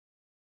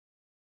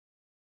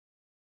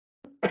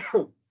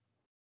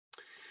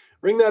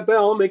Ring that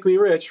bell, make me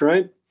rich,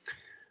 right?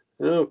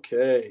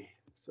 Okay,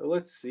 so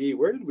let's see.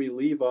 Where did we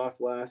leave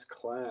off last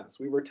class?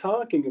 We were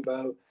talking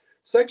about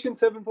section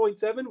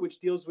 7.7, which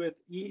deals with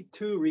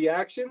E2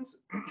 reactions.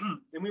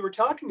 And we were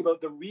talking about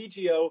the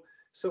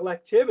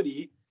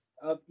regioselectivity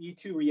of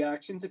E2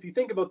 reactions. If you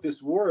think about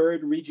this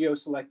word,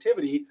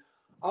 regioselectivity,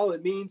 all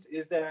it means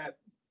is that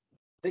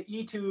the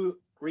E2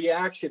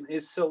 reaction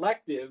is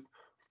selective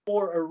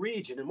for a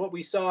region. And what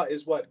we saw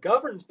is what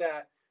governs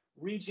that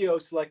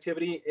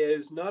regioselectivity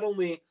is not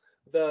only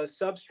the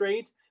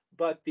substrate,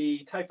 but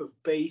the type of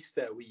base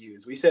that we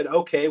use. We said,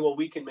 okay, well,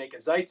 we can make a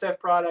Zaitsev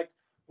product,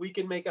 we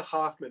can make a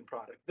Hofmann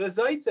product. The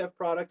Zaitsev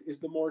product is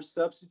the more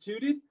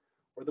substituted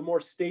or the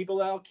more stable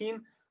alkene.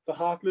 The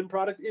Hofmann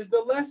product is the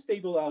less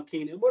stable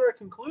alkene. And what our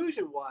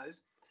conclusion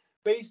was,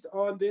 based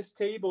on this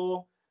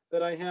table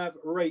that I have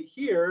right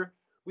here,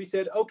 we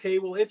said, okay,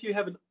 well, if you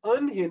have an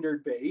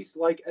unhindered base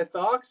like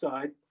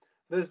ethoxide,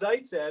 the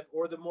Zaitsev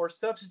or the more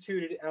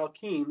substituted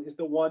alkene is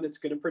the one that's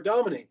going to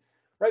predominate,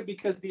 right?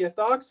 Because the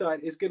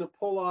ethoxide is going to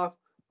pull off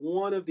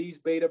one of these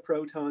beta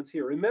protons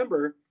here.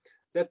 Remember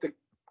that the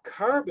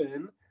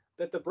carbon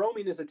that the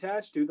bromine is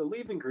attached to, the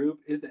leaving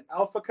group, is the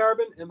alpha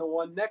carbon, and the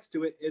one next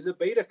to it is a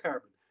beta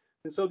carbon.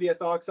 And so the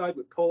ethoxide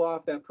would pull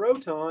off that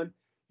proton.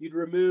 You'd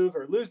remove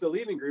or lose the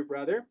leaving group,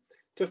 rather,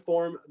 to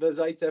form the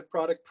Zaitsev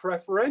product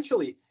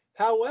preferentially.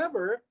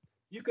 However,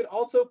 you could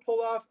also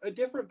pull off a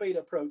different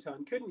beta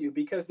proton, couldn't you?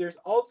 Because there's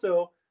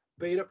also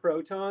beta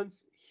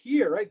protons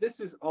here, right? This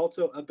is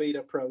also a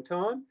beta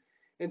proton.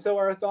 And so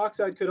our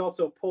ethoxide could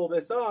also pull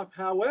this off.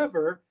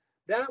 However,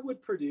 that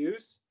would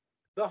produce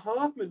the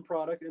Hofmann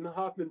product, and the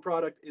Hofmann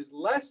product is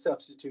less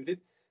substituted.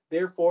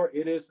 Therefore,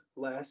 it is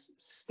less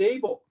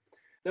stable.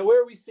 Now,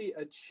 where we see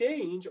a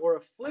change or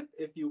a flip,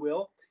 if you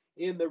will,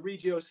 in the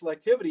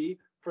regioselectivity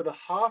for the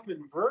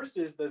Hofmann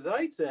versus the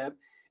Zaitsev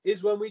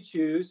is when we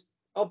choose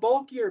a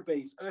bulkier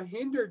base, a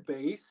hindered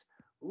base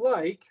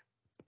like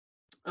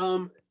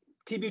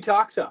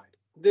T-butoxide,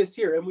 this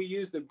here. And we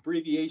use the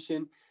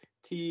abbreviation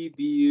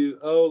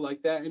TBUO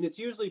like that. And it's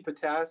usually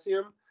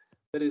potassium,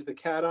 that is the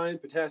cation.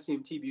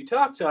 Potassium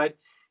T-butoxide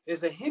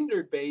is a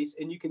hindered base.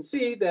 And you can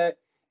see that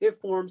it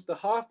forms the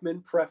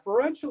Hofmann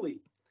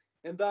preferentially.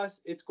 And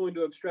thus, it's going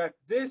to abstract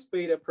this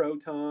beta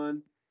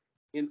proton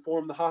and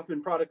form the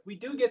Hofmann product. We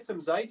do get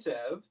some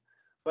Zaitsev,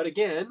 but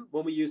again,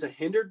 when we use a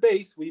hindered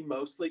base, we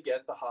mostly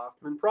get the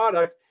Hofmann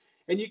product.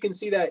 And you can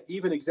see that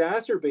even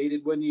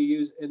exacerbated when you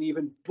use an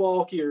even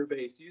bulkier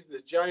base. Use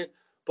this giant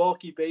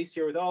bulky base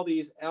here with all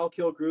these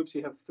alkyl groups.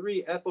 You have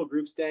 3 ethyl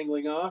groups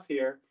dangling off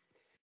here.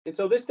 And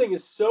so this thing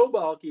is so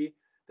bulky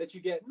that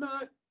you get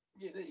not,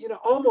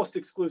 almost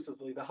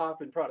exclusively the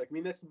Hofmann product. I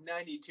mean, that's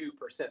 92%.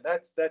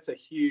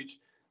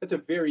 That's a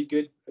very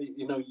good,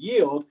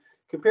 yield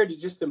compared to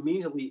just a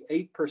measly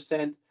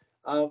 8%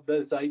 of the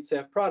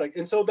Zaitsev product.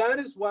 And so that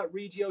is what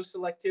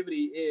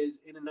regioselectivity is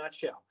in a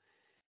nutshell.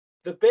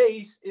 The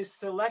base is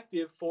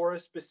selective for a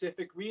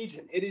specific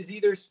region. It is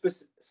either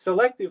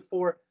selective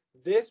for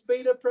this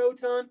beta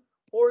proton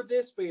or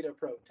this beta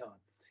proton.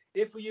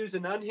 If we use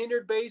an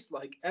unhindered base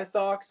like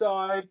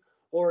ethoxide,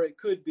 or it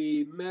could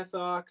be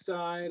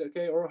methoxide,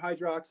 okay, or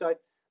hydroxide,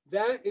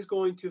 that is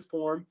going to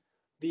form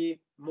the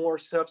more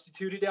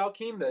substituted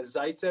alkene, the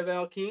Zaitsev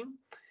alkene.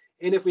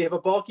 And if we have a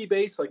bulky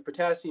base like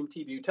potassium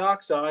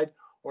T-butoxide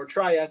or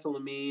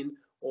triethylamine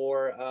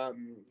or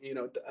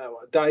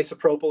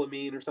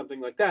diisopropylamine or something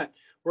like that,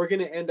 we're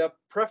going to end up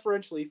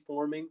preferentially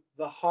forming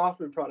the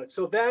Hofmann product.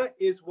 So that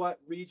is what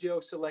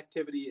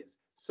regioselectivity is,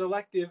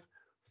 selective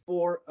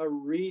for a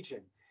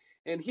region.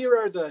 And here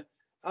are the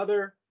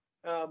other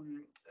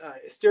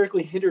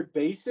sterically hindered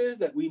bases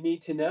that we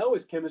need to know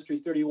as Chemistry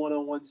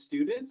 3101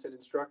 students and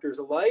instructors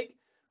alike.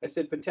 I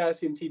said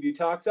potassium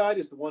T-butoxide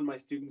is the one my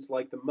students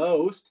like the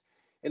most,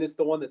 and it's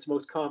the one that's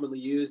most commonly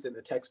used in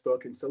the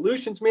textbook and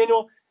solutions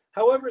manual.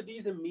 However,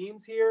 these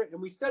amines here,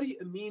 and we study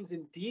amines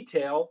in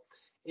detail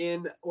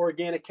in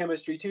organic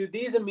chemistry too.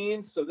 These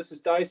amines, so this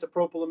is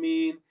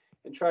diisopropylamine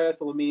and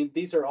triethylamine,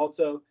 these are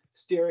also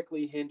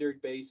sterically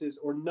hindered bases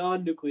or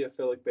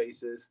non-nucleophilic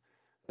bases,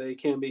 they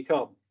can be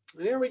called.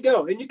 And there we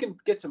go. And you can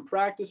get some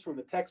practice from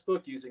the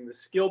textbook using the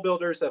Skill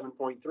Builder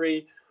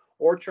 7.3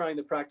 or trying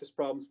the practice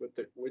problems with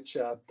it, which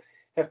have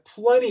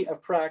plenty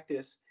of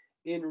practice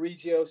in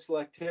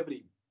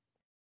regioselectivity.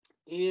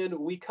 And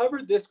we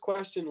covered this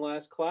question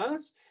last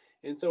class.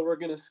 And so we're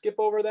going to skip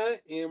over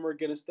that and we're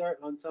going to start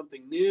on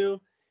something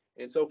new.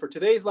 And so for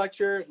today's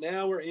lecture,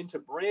 now we're into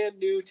brand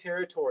new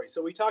territory.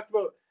 So we talked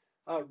about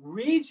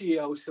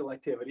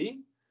regioselectivity.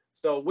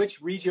 So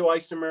which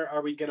regioisomer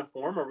are we going to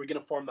form? Are we going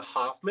to form the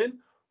Hofmann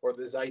or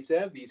the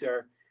Zaitsev? These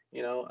are,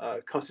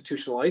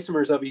 constitutional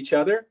isomers of each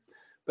other.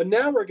 But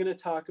now we're going to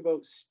talk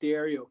about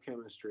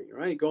stereochemistry,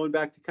 right? Going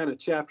back to kind of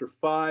chapter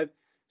 5,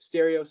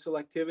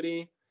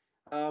 stereoselectivity.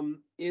 And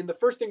the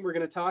first thing we're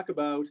going to talk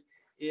about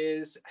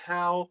is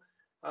how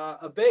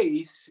a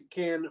base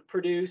can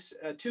produce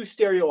 2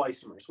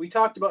 stereoisomers. We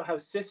talked about how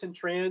cis and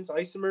trans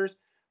isomers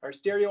are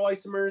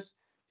stereoisomers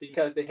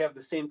because they have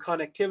the same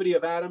connectivity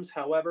of atoms.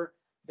 However,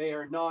 They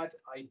are not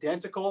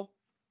identical.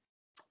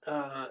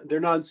 They're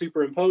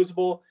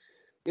non-superimposable.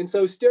 And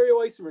so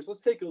stereoisomers, let's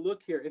take a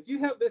look here. If you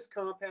have this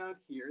compound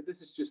here,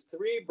 this is just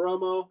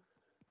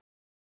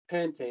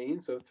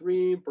 3-bromopentane, so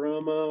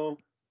 3-bromopentane,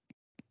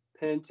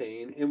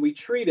 and we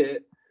treat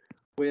it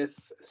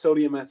with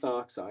sodium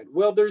ethoxide.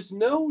 Well, there's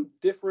no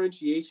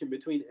differentiation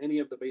between any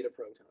of the beta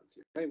protons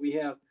here, right? We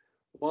have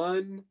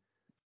 1,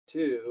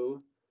 2,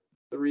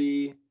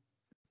 3,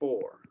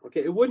 4.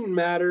 Okay, it wouldn't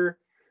matter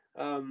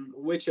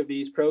which of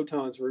these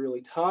protons we're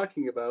really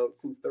talking about,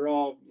 since they're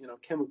all,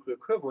 chemically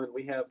equivalent.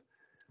 We have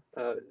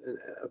a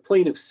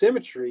plane of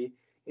symmetry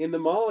in the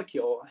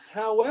molecule.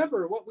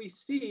 However, what we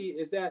see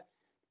is that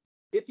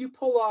if you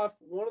pull off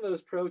one of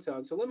those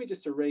protons, so let me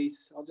just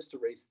erase, I'll just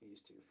erase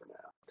these two for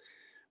now.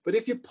 But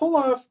if you pull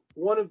off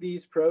one of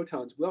these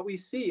protons, what we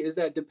see is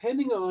that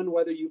depending on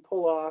whether you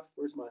pull off,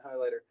 where's my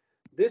highlighter,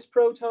 this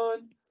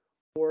proton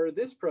or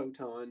this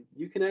proton,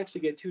 you can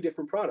actually get two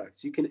different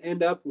products. You can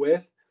end up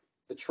with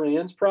the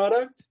trans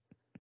product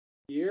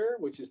here,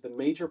 which is the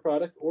major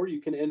product, or you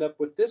can end up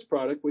with this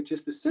product, which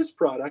is the cis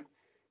product,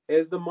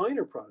 as the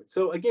minor product.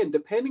 So again,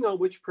 depending on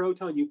which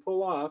proton you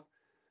pull off,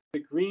 the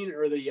green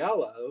or the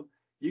yellow,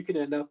 you can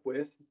end up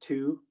with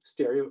two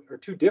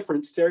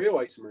different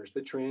stereoisomers,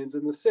 the trans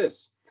and the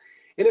cis.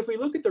 And if we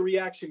look at the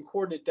reaction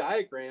coordinate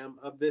diagram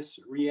of this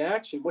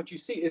reaction, what you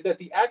see is that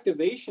the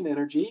activation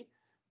energy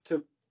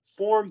to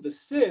form the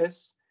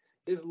cis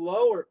is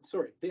lower,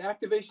 the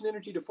activation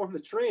energy to form the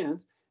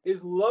trans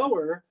is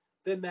lower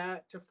than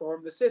that to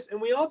form the cis.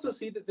 And we also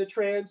see that the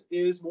trans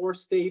is more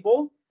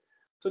stable.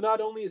 So not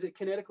only is it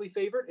kinetically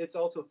favored, it's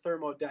also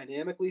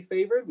thermodynamically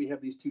favored. We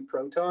have these two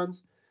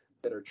protons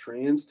that are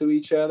trans to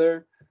each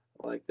other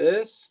like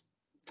this.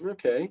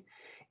 Okay.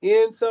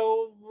 And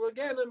so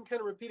again, I'm kind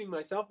of repeating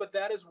myself, but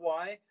that is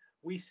why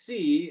we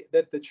see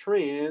that the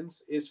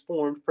trans is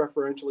formed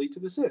preferentially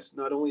to the cis.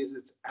 Not only is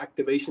its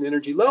activation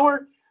energy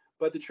lower,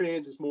 but the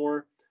trans is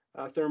more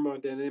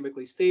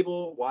thermodynamically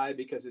stable. Why?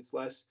 Because it's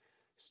less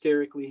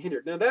sterically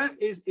hindered. Now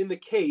that is in the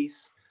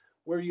case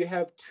where you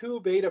have two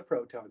beta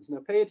protons. Now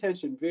pay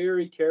attention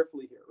very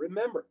carefully here.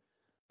 Remember,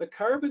 the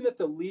carbon that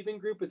the leaving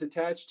group is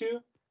attached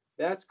to,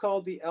 that's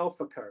called the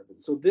alpha carbon.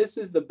 So this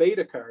is the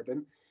beta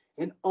carbon.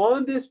 And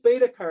on this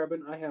beta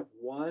carbon, I have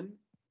 1,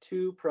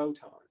 2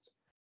 protons.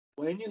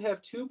 When you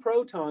have 2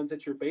 protons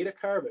at your beta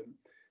carbon,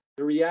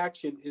 the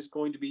reaction is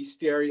going to be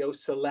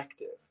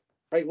stereoselective,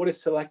 right? What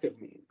does selective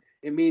mean?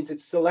 It means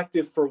it's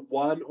selective for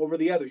one over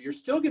the other. You're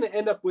still going to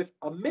end up with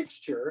a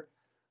mixture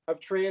of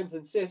trans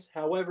and cis.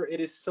 However, it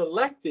is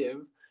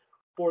selective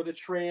for the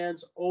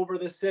trans over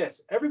the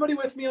cis. Everybody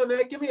with me on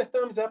that? Give me a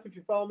thumbs up if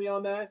you follow me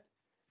on that.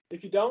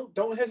 If you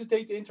don't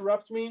hesitate to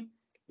interrupt me.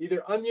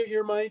 Either unmute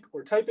your mic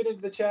or type it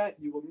into the chat.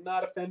 You will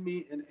not offend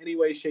me in any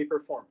way, shape, or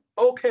form.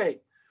 Okay,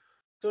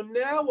 so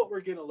now what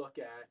we're going to look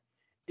at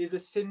is a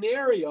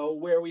scenario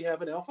where we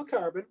have an alpha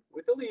carbon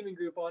with a leaving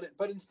group on it,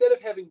 but instead of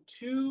having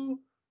 2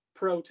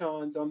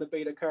 protons on the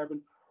beta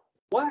carbon,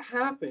 what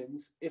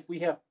happens if we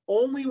have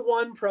only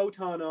 1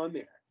 proton on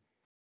there?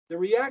 The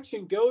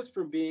reaction goes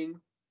from being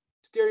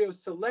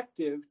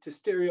stereoselective to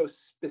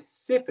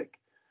stereospecific.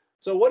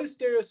 So what does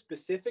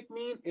stereospecific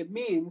mean? It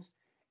means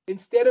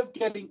instead of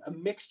getting a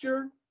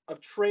mixture of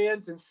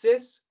trans and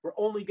cis, we're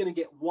only going to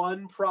get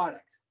one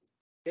product.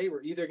 Okay,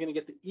 we're either going to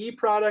get the E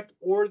product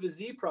or the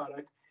Z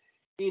product,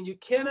 and you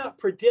cannot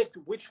predict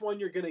which one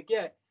you're going to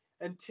get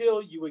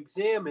until you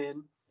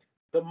examine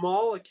the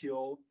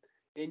molecule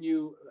and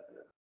you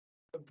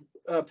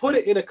put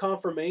it in a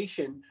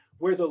conformation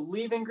where the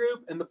leaving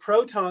group and the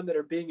proton that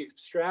are being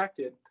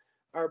extracted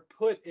are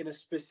put in a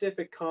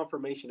specific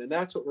conformation, and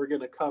that's what we're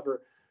going to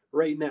cover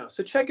right now.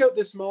 So check out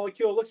this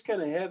molecule. It looks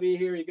kind of heavy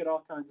here. You get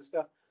all kinds of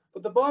stuff.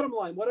 But the bottom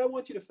line, what I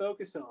want you to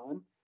focus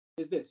on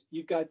is this.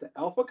 You've got the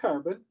alpha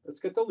carbon. Let's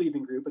get the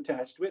leaving group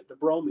attached to it, the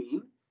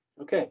bromine.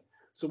 Okay,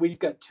 so we've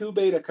got 2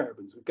 beta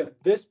carbons. We've got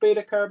this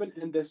beta carbon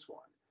and this one.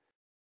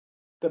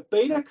 The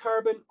beta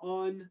carbon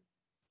on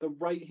the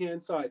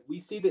right-hand side, we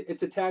see that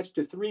it's attached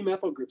to 3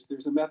 methyl groups.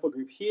 There's a methyl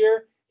group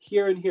here,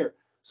 here, and here.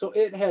 So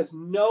it has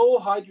no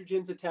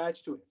hydrogens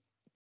attached to it,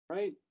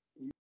 right?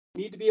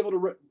 Need to be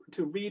able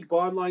to read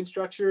bond line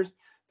structures.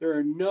 There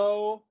are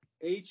no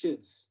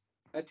H's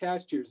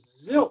attached here.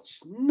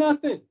 Zilch,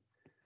 nothing.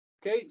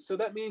 Okay, so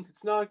that means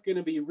it's not going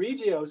to be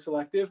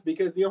regioselective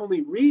because the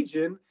only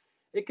region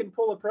it can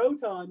pull a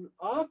proton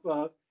off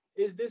of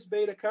is this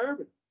beta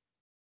carbon.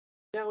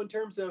 Now, in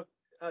terms of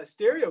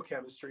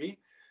stereochemistry,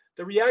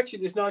 the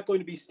reaction is not going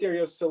to be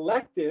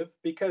stereoselective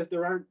because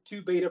there aren't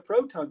 2 beta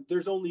protons.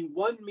 There's only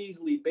 1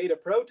 measly beta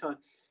proton.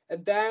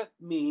 And that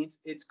means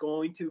it's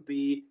going to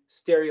be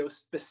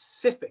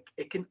stereospecific.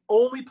 It can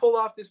only pull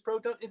off this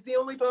proton. It's the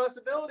only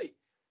possibility,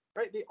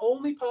 right? The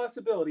only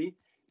possibility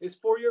is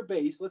for your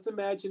base. Let's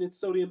imagine it's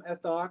sodium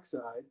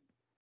ethoxide.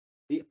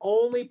 The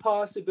only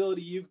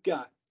possibility you've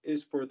got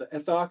is for the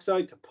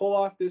ethoxide to pull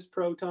off this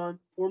proton,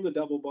 form the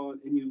double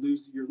bond, and you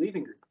lose your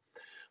leaving group.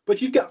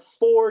 But you've got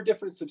 4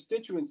 different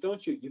substituents,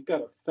 don't you? You've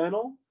got a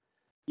phenyl,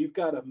 you've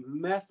got a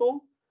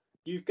methyl,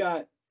 you've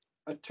got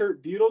a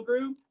tert butyl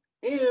group,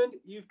 and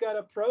you've got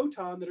a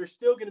proton that are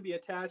still going to be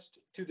attached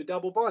to the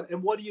double bond.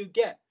 And what do you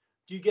get?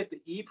 Do you get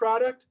the E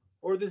product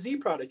or the Z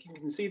product? You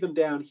can see them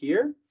down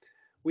here.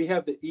 We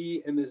have the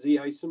E and the Z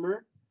isomer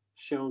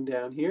shown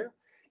down here.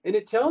 And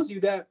it tells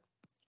you that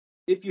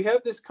if you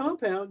have this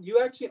compound, you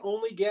actually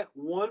only get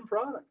one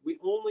product. We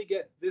only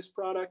get this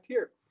product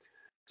here.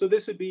 So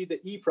this would be the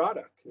E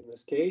product in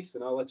this case,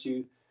 and I'll let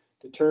you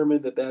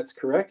determine that that's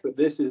correct. But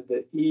this is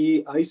the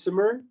E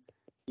isomer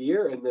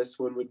here, and this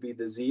one would be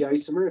the Z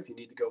isomer. If you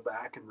need to go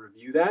back and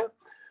review that,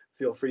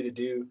 feel free to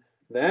do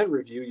that,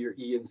 review your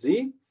E and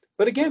Z.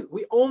 But again,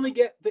 we only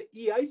get the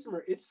E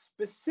isomer. It's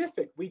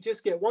specific. We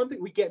just get one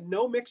thing. We get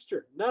no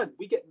mixture, none.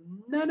 We get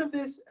none of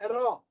this at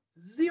all,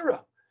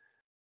 zero.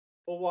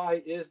 Well,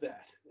 why is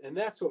that? And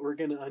that's what we're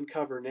going to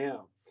uncover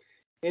now.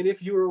 And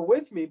if you were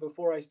with me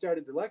before I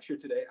started the lecture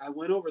today, I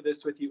went over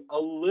this with you a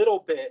little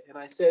bit, and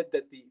I said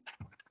that the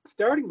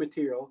starting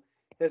material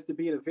has to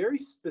be in a very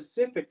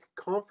specific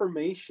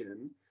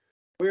conformation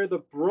where the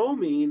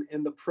bromine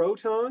and the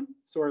proton,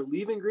 so our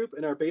leaving group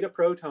and our beta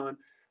proton,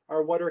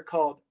 are what are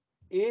called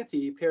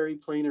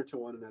anti-periplanar to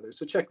one another.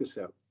 So check this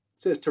out.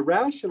 It says to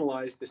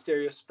rationalize the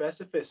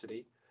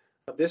stereospecificity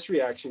of this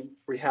reaction,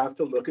 we have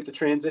to look at the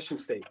transition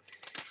state.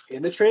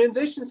 In the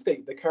transition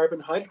state, the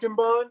carbon-hydrogen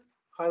bond,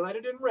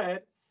 highlighted in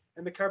red,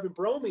 and the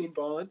carbon-bromine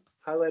bond,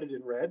 highlighted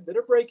in red, that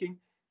are breaking,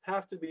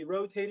 have to be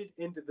rotated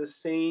into the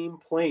same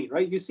plane,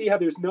 right? You see how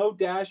there's no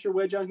dash or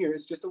wedge on here.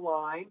 It's just a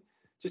line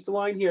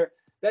here.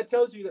 That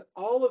tells you that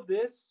all of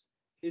this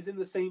is in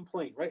the same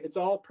plane, right? It's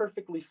all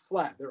perfectly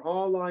flat. They're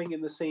all lying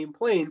in the same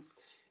plane.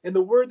 And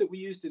the word that we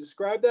use to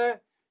describe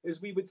that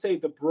is we would say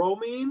the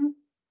bromine,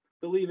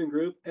 the leaving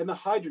group, and the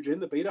hydrogen,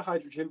 the beta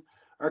hydrogen,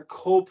 are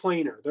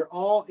coplanar. They're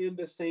all in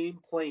the same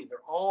plane. They're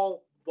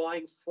all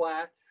lying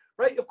flat,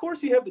 right? Of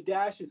course, you have the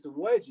dashes and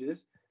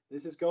wedges.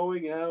 This is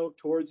going out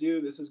towards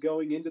you. This is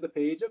going into the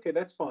page. Okay,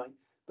 that's fine.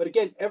 But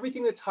again,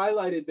 everything that's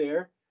highlighted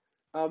there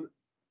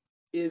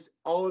is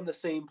all in the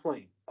same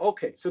plane.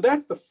 Okay, so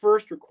that's the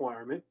first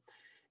requirement.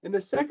 And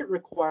the second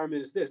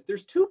requirement is this.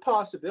 There's two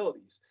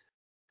possibilities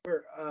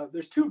where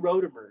there's two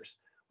rotamers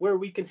where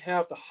we can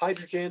have the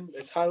hydrogen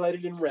that's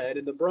highlighted in red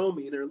and the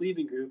bromine, our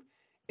leaving group,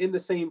 in the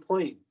same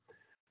plane.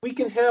 We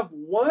can have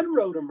one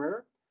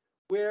rotamer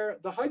where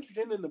the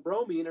hydrogen and the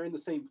bromine are in the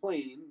same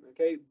plane,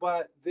 okay,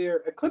 but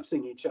they're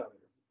eclipsing each other,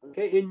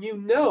 okay? And you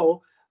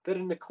know that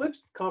an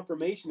eclipsed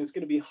conformation is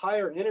going to be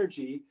higher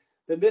energy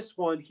than this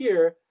one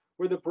here,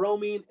 where the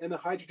bromine and the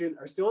hydrogen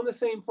are still in the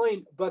same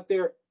plane, but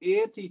they're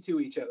anti to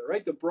each other,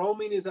 right? The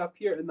bromine is up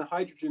here and the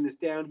hydrogen is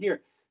down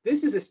here.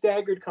 This is a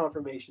staggered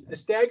conformation. A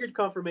staggered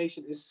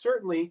conformation is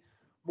certainly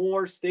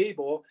more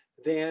stable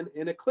than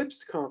an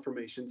eclipsed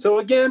conformation. So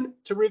again,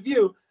 to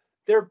review,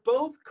 they're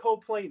both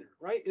coplanar,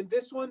 right? In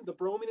this one, the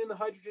bromine and the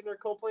hydrogen are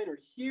coplanar.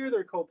 Here,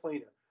 they're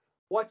coplanar.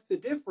 What's the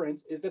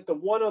difference is that the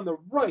one on the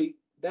right,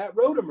 that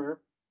rotamer,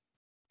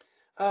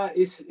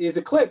 is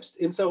eclipsed,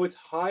 and so it's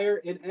higher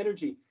in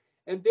energy.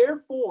 And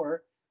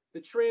therefore, the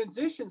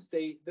transition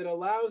state that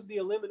allows the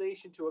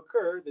elimination to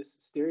occur, this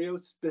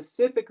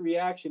stereospecific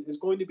reaction, is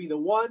going to be the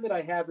one that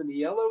I have in the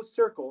yellow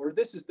circle, or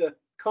this is the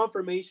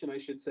conformation, I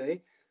should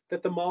say,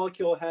 that the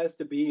molecule has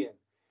to be in.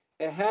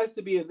 It has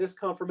to be in this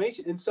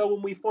conformation. And so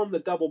when we form the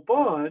double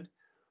bond,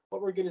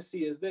 what we're going to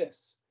see is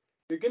this.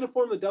 You're going to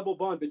form the double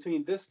bond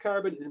between this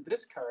carbon and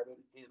this carbon,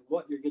 and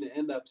what you're going to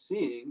end up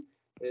seeing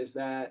is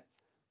that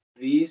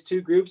these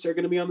two groups are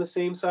going to be on the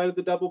same side of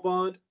the double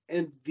bond,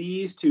 and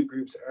these two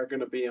groups are going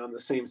to be on the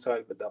same side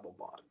of the double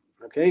bond.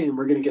 Okay, and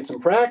we're going to get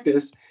some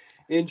practice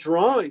in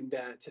drawing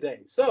that today.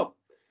 So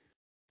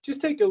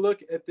just take a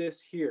look at this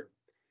here.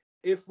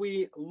 If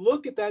we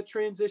look at that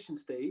transition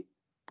state,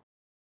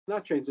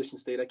 not transition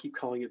state, I keep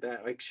calling it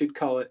that. I should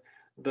call it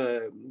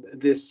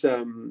this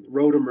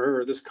rotamer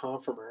or this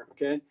conformer,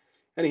 okay?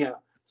 Anyhow,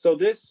 so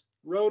this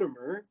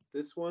rotamer,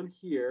 this one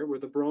here, where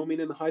the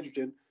bromine and the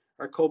hydrogen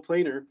are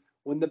coplanar,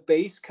 when the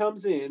base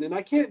comes in, and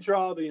I can't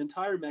draw the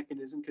entire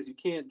mechanism because you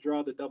can't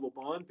draw the double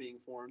bond being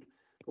formed,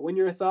 but when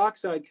your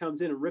ethoxide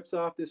comes in and rips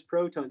off this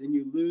proton and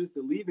you lose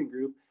the leaving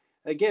group,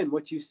 again,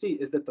 what you see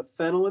is that the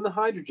phenyl and the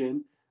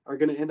hydrogen are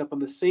going to end up on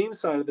the same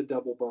side of the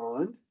double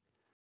bond,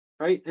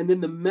 right? And then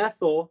the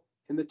methyl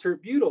and the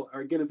tert-butyl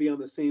are going to be on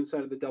the same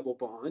side of the double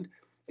bond.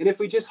 And if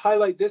we just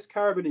highlight this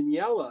carbon in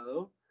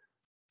yellow,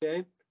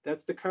 okay,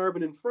 that's the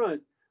carbon in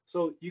front.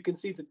 So you can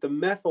see that the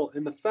methyl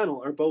and the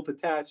phenyl are both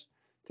attached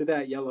to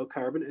that yellow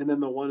carbon, and then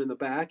the one in the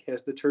back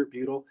has the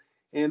tert-butyl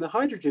and the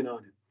hydrogen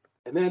on it.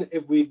 And then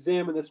if we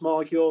examine this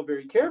molecule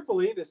very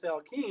carefully, this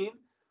alkene,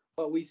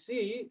 what we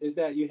see is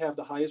that you have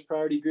the highest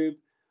priority group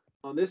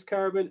on this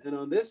carbon and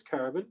on this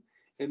carbon,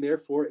 and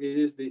therefore it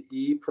is the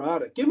E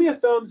product. Give me a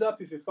thumbs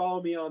up if you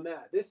follow me on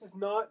that. This is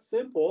not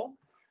simple,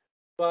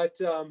 but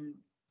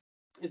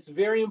it's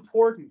very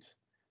important,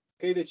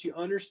 okay, that you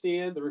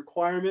understand the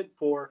requirement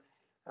for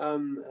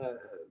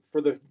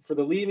the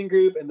leaving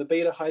group and the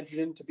beta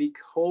hydrogen to be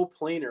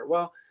coplanar.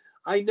 Well,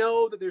 I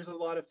know that there's a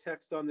lot of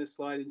text on this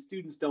slide, and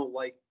students don't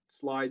like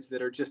slides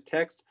that are just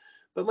text,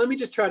 but let me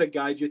just try to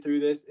guide you through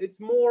this. It's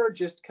more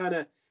just kind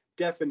of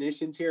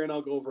definitions here, and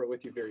I'll go over it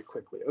with you very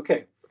quickly.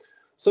 Okay,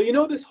 so you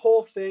know this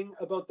whole thing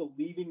about the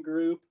leaving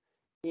group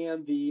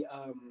and the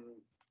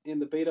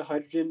beta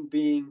hydrogen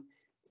being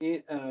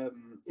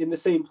in the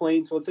same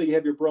plane. So let's say you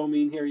have your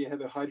bromine here, you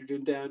have a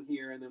hydrogen down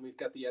here, and then we've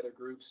got the other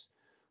groups.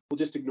 We'll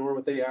just ignore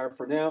what they are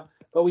for now.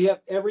 But we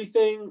have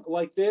everything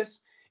like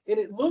this. And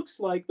it looks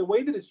like the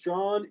way that it's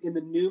drawn in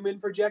the Newman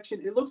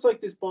projection, it looks like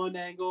this bond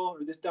angle,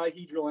 or this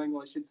dihedral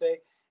angle, I should say,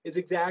 is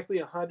exactly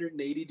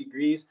 180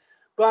 degrees.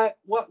 But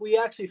what we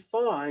actually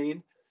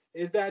find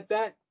is that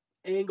that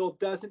angle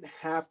doesn't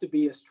have to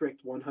be a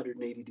strict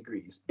 180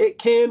 degrees. It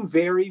can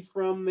vary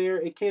from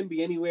there. It can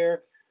be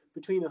anywhere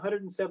between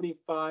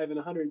 175 and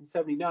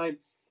 179,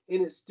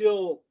 and it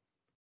still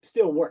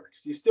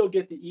works. You still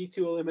get the E2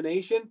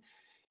 elimination.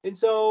 And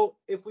so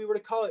if we were to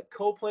call it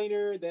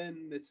coplanar,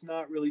 then it's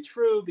not really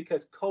true,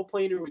 because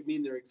coplanar would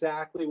mean they're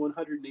exactly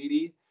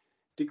 180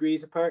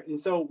 degrees apart. And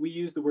so we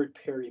use the word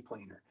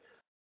periplanar.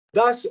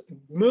 Thus,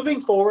 moving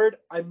forward,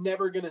 I'm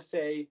never going to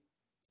say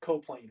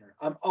coplanar.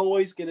 I'm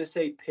always going to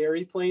say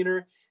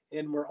periplanar,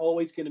 and we're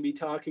always going to be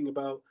talking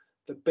about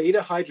the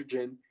beta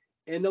hydrogen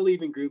and the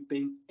leaving group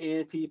being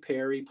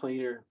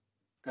anti-periplanar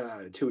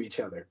to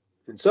each other.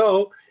 And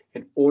so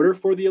in order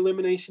for the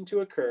elimination to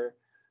occur,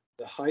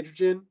 the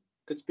hydrogen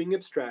that's being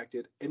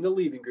abstracted and the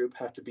leaving group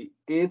have to be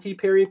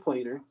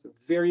anti-periplanar. It's a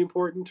very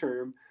important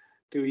term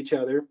to each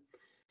other.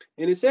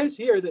 And it says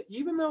here that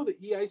even though the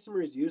E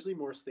isomer is usually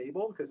more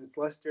stable because it's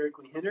less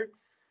sterically hindered,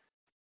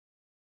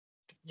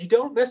 you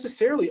don't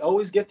necessarily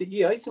always get the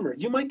E isomer.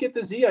 You might get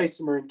the Z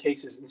isomer in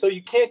cases. And so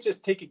you can't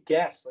just take a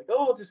guess, like,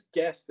 oh, I'll just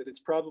guess that it's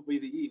probably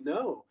the E.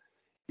 No,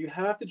 you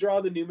have to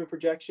draw the Newman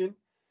projection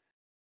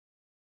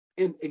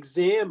and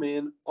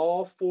examine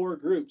all four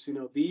groups. You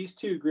know, these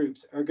two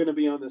groups are going to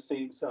be on the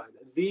same side.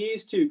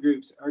 These two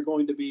groups are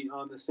going to be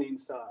on the same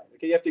side.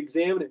 Okay, you have to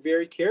examine it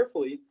very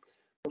carefully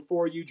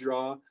before you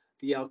draw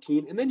the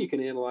alkene, and then you can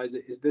analyze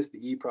it. Is this the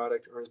E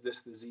product or is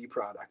this the Z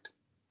product?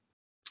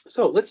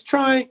 So let's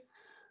try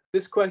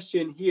this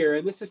question here,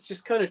 and this is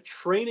just kind of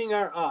training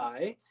our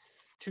eye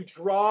to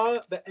draw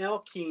the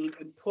alkene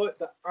and put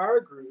the R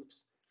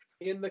groups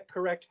in the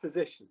correct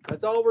positions.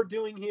 That's all we're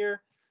doing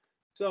here.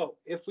 So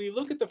if we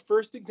look at the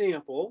first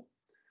example,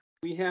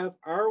 we have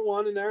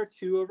R1 and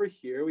R2 over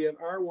here. We have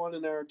R1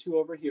 and R2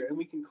 over here. And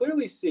we can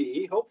clearly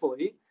see,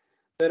 hopefully,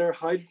 that our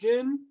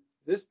hydrogen,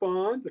 this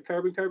bond, the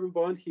carbon-carbon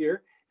bond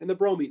here, and the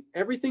bromine,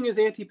 everything is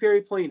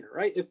anti-periplanar,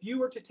 right? If you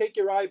were to take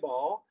your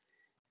eyeball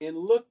and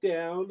look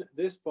down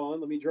this bond,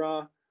 let me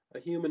draw a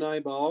human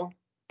eyeball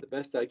the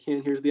best I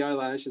can. Here's the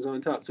eyelashes on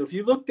top. So if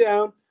you look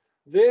down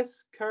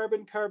this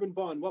carbon-carbon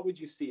bond, what would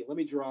you see? Let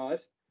me draw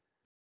it.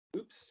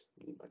 Oops,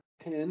 need my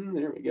pen,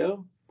 there we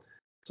go.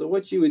 So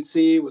what you would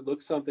see would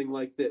look something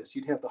like this.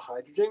 You'd have the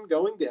hydrogen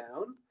going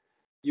down.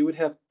 You would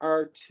have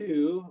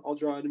R2, I'll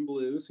draw it in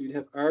blue. So you'd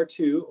have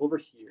R2 over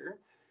here.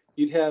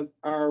 You'd have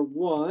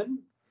R1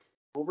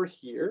 over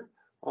here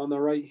on the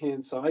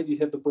right-hand side.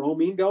 You'd have the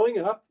bromine going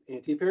up,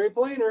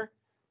 anti-periplanar,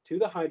 to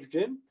the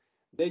hydrogen.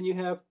 Then you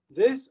have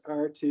this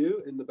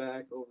R2 in the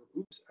back over,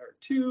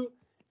 R2.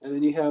 And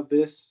then you have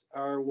this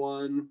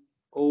R1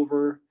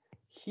 over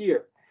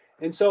here.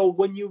 And so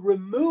when you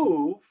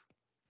remove,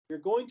 you're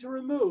going to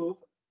remove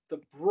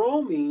the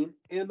bromine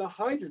and the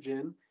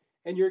hydrogen,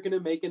 and you're going to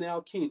make an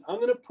alkene. I'm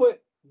going to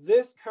put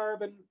this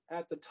carbon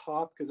at the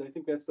top because I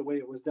think that's the way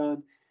it was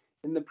done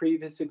in the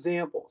previous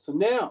example. So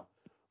now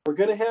we're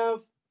going to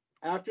have,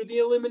 after the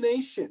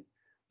elimination,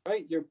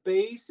 right, your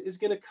base is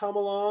going to come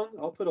along.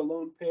 I'll put a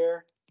lone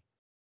pair.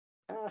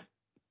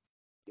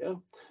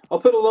 I'll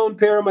put a lone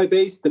pair on my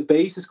base. The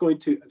base is going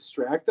to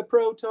abstract the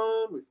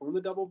proton. We form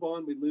the double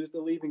bond. We lose the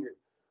leaving group.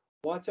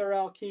 What's our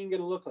alkene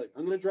going to look like?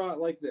 I'm going to draw it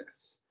like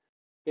this.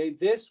 Okay,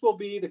 this will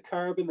be the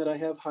carbon that I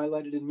have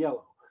highlighted in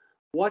yellow.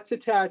 What's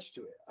attached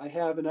to it? I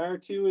have an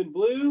R2 in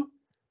blue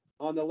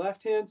on the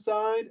left-hand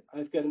side.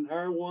 I've got an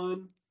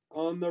R1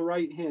 on the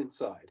right-hand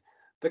side.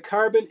 The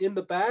carbon in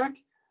the back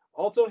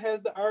also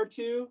has the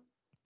R2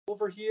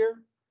 over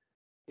here.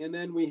 And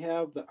then we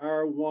have the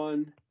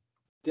R1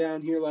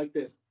 down here like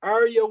this.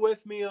 Are you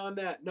with me on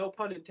that? No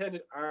pun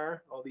intended,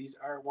 R, all these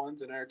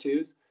R1s and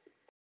R2s.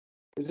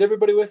 Is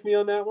everybody with me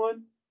on that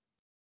one?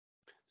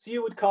 So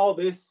you would call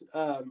this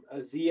a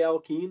Z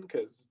alkene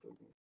because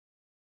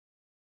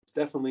it's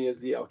definitely a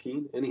Z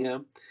alkene.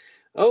 Anyhow,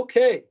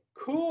 okay,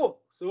 cool.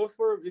 So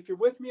if you're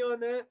with me on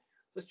that,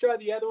 let's try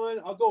the other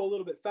one. I'll go a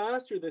little bit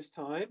faster this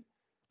time.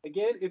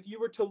 Again, if you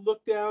were to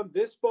look down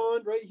this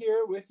bond right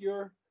here with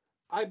your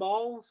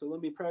eyeball, so let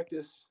me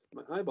practice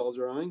my eyeball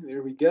drawing.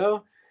 There we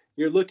go.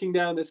 You're looking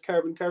down this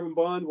carbon-carbon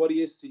bond. What do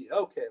you see?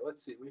 Okay,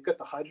 let's see. We've got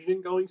the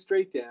hydrogen going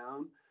straight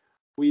down.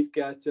 We've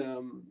got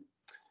the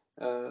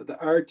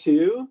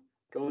R2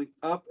 going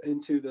up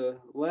and to the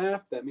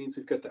left. That means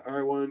we've got the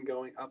R1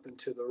 going up and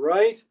to the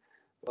right,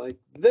 like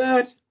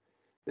that.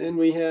 Then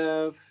we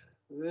have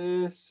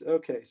this.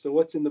 Okay, so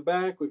what's in the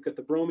back? We've got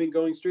the bromine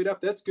going straight up.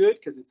 That's good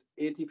because it's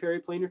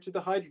anti-periplanar to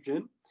the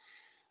hydrogen.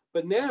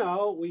 But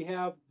now we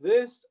have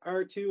this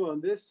R2 on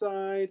this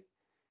side,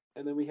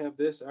 and then we have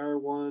this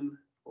R1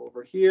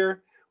 over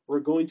here. We're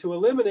going to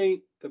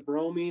eliminate the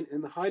bromine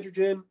and the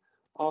hydrogen.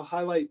 I'll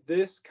highlight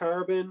this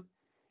carbon.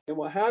 And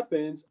what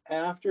happens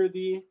after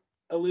the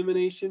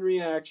elimination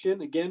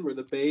reaction, again, where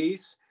the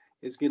base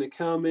is going to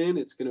come in,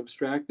 it's going to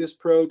abstract this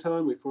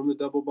proton. We form the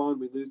double bond,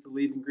 we lose the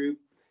leaving group,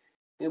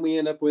 and we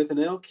end up with an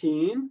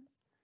alkene.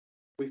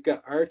 We've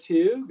got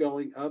R2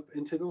 going up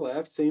and to the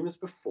left, same as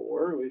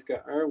before. We've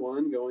got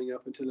R1 going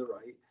up and to the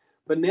right.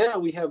 But now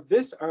we have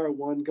this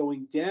R1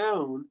 going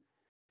down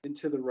and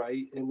to the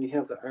right, and we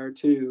have the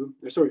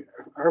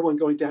R1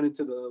 going down and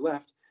to the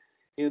left,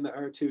 and the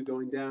R2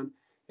 going down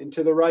and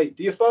to the right.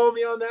 Do you follow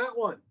me on that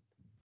one?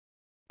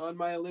 On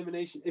my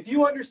elimination. If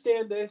you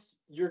understand this,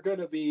 you're going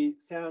to be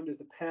sound as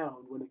the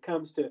pound when it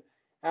comes to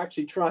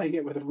actually trying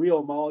it with a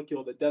real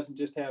molecule that doesn't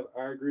just have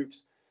R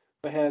groups,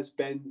 but has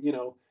been,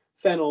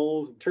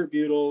 phenols and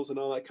terbutyls and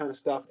all that kind of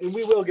stuff. And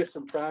we will get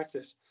some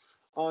practice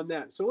on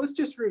that. So let's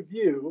just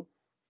review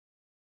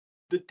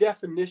the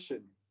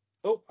definition.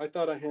 Oh, I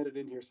thought I had it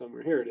in here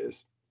somewhere. Here it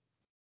is.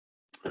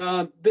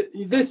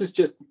 This is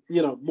just,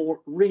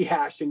 more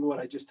rehashing what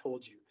I just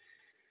told you.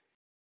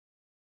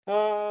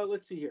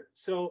 Let's see here.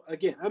 So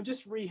again, I'm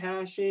just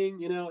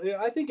rehashing,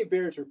 I think it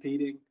bears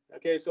repeating.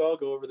 Okay, so I'll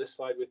go over this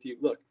slide with you.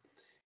 Look,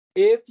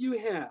 if you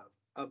have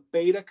a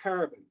beta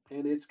carbon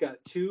and it's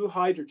got two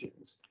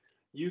hydrogens,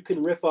 you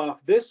can rip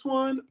off this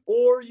one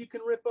or you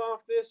can rip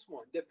off this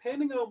one.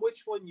 Depending on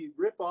which one you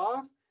rip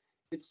off,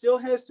 it still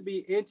has to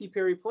be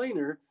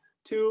anti-periplanar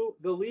to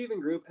the leaving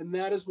group, and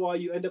that is why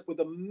you end up with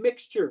a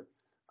mixture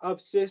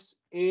of cis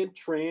and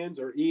trans,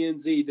 or E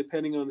and Z,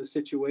 depending on the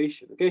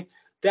situation. Okay,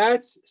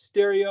 that's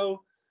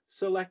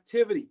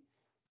stereoselectivity.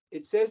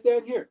 It says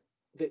down here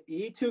the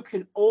E2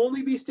 can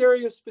only be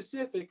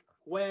stereospecific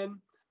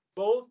when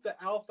both the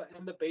alpha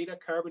and the beta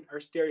carbon are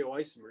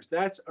stereoisomers.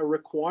 That's a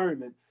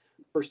requirement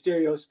for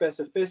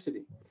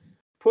stereospecificity.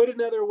 Put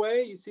another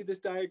way, you see this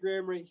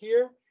diagram right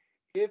here.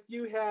 If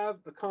you have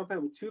a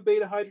compound with two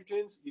beta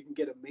hydrogens, you can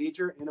get a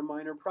major and a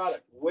minor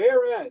product.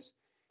 Whereas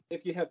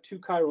if you have two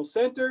chiral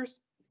centers,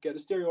 get a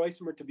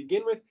stereoisomer to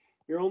begin with,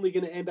 you're only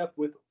going to end up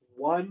with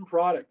one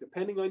product.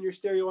 Depending on your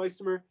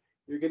stereoisomer,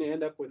 you're going to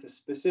end up with a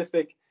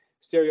specific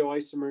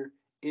stereoisomer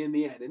in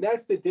the end. And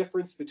that's the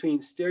difference between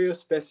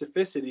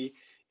stereospecificity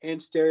and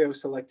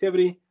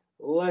stereoselectivity.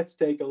 Let's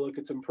take a look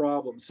at some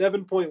problems.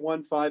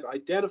 7.15,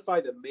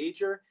 identify the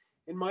major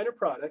and minor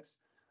products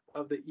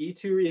of the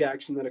E2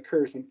 reaction that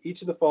occurs when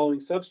each of the following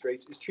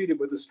substrates is treated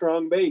with a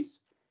strong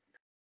base.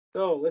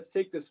 So let's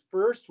take this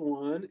first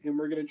one and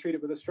we're going to treat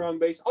it with a strong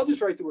base. I'll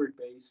just write the word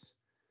base.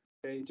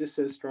 Okay, it just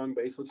says strong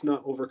base. Let's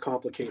not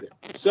overcomplicate it.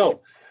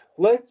 So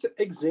let's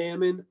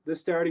examine the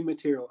starting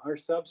material, our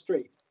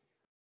substrate.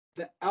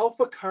 The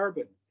alpha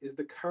carbon is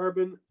the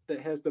carbon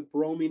that has the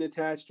bromine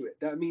attached to it.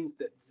 That means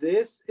that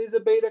this is a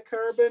beta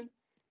carbon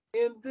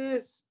and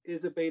this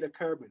is a beta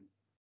carbon.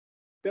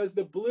 Does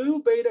the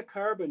blue beta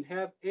carbon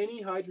have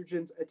any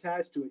hydrogens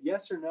attached to it?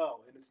 Yes or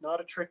no? And it's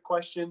not a trick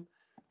question.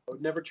 I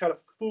would never try to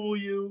fool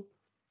you.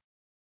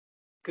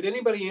 Could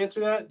anybody answer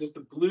that? Does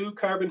the blue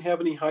carbon have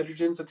any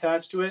hydrogens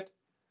attached to it?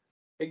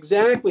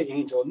 Exactly,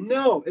 Angel.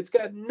 No, it's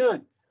got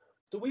none.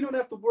 So we don't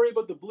have to worry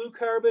about the blue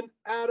carbon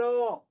at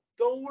all.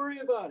 Don't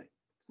worry about it.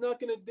 It's not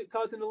going to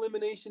cause an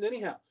elimination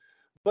anyhow.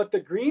 But the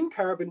green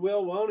carbon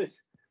will, won't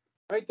it?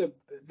 Right?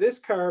 This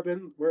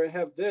carbon, where I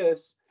have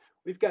this,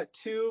 we've got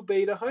two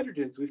beta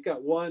hydrogens. We've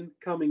got one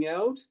coming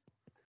out,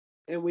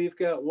 and we've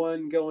got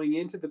one going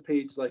into the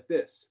page like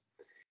this.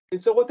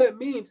 And so what that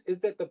means is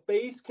that the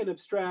base can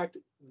abstract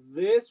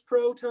this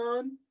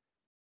proton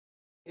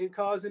and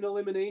cause an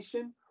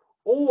elimination,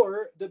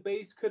 or the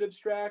base could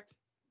abstract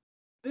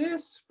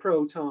this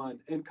proton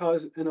and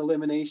cause an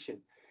elimination.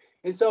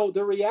 And so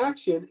the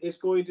reaction is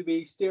going to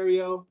be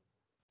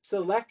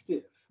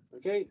stereoselective.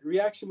 Okay,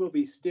 reaction will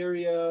be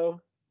the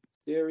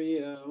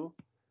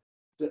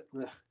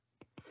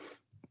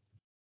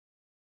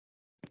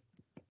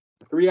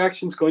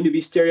reaction is going to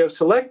be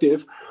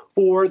stereoselective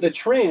for the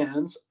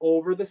trans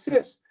over the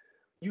cis.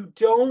 You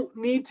don't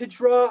need to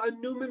draw a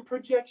Newman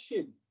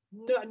projection.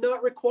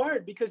 Not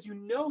required, because you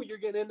know you're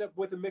going to end up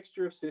with a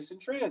mixture of cis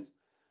and trans.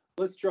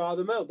 Let's draw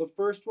them out. The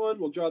first one,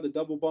 we'll draw the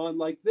double bond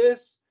like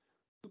this.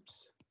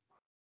 Oops.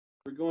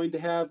 We're going to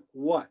have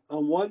what?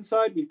 On one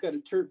side, we've got a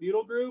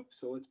tert-butyl group,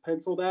 so let's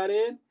pencil that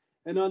in.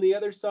 And on the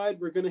other side,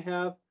 we're going to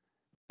have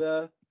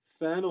the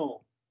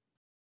phenyl.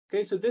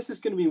 Okay, so this is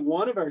going to be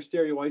one of our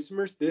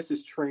stereoisomers. This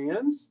is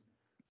trans.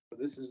 So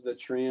this is the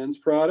trans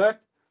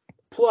product.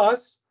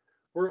 Plus,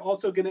 we're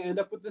also going to end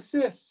up with the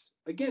cis.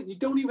 Again, you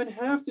don't even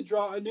have to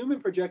draw a Newman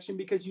projection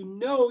because you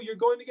know you're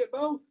going to get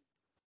both.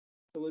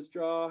 So let's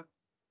draw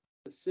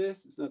the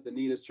cis. It's not the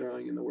neatest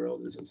drawing in the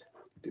world, is it?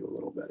 Do a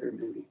little better,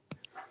 maybe.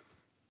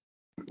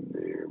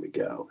 There we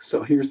go.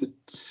 So here's the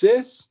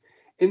cis.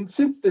 And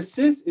since the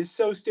cis is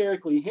so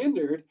sterically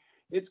hindered,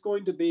 it's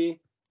going to be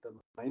the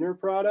minor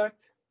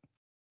product,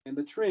 and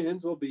the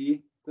trans will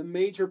be the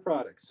major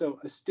product. So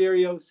a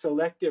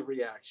stereoselective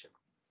reaction.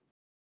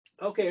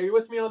 Okay, are you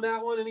with me on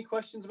that one? Any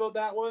questions about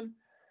that one?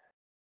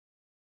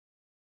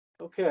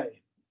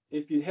 Okay,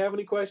 if you have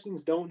any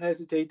questions, don't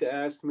hesitate to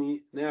ask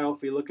me. Now,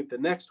 if we look at the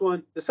next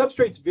one, the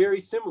substrate's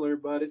very similar,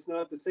 but it's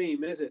not the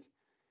same, is it?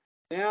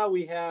 Now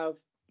we have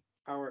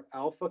our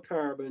alpha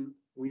carbon.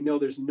 We know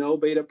there's no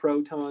beta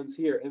protons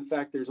here. In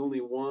fact, there's only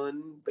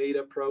one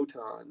beta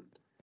proton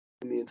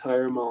in the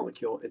entire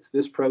molecule. It's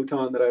this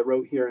proton that I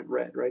wrote here in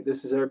red, right?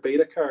 This is our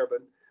beta carbon.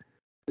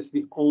 This is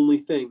the only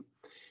thing.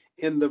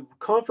 And the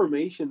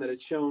conformation that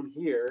it's shown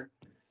here,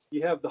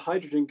 you have the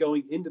hydrogen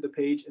going into the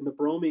page and the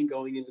bromine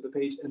going into the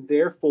page, and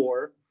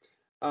therefore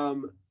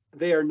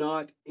they are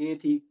not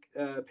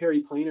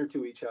periplanar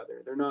to each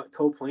other. They're not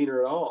coplanar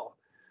at all.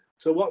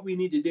 So what we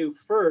need to do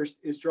first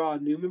is draw a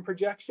Newman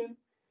projection,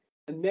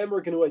 and then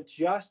we're going to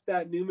adjust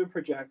that Newman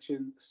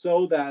projection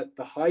so that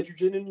the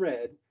hydrogen in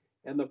red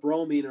and the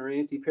bromine are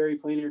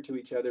anti-periplanar to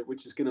each other,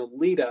 which is going to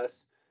lead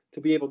us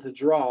to be able to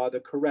draw the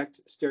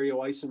correct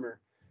stereoisomer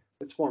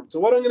that's formed. So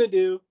what I'm going to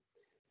do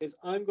is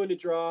I'm going to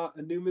draw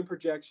a Newman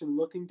projection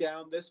looking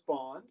down this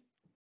bond,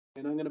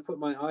 and I'm going to put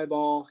my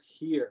eyeball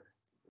here.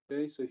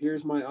 Okay, so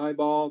here's my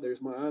eyeball,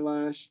 there's my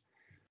eyelash.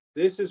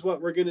 This is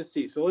what we're going to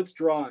see. So let's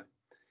draw it.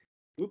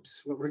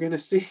 Oops, what we're going to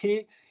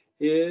see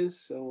is,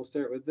 so we'll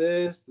start with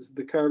this. This is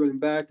the carbon in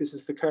back, this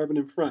is the carbon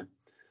in front.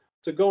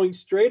 So going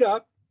straight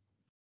up,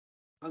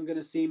 I'm going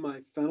to see my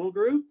phenyl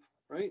group,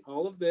 right?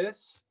 All of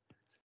this.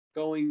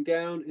 Going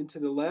down into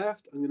the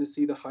left, I'm going to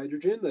see the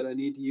hydrogen that I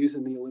need to use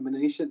in the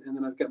elimination, and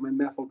then I've got my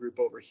methyl group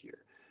over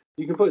here.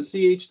 You can put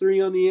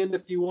CH3 on the end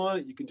if you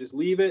want. You can just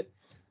leave it.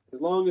 As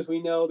long as we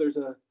know there's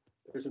a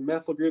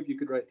methyl group, you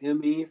could write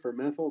Me for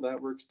methyl.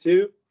 That works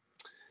too.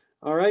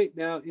 All right,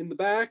 now in the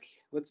back,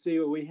 let's see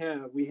what we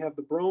have. We have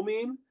the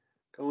bromine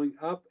going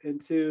up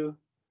into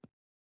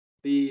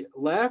the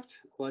left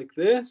like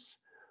this.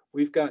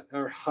 We've got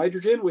our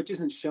hydrogen, which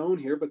isn't shown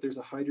here, but there's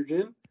a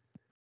hydrogen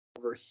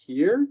over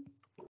here.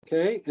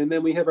 Okay, and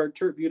then we have our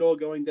tert-butyl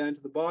going down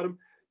to the bottom.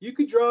 You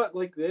could draw it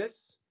like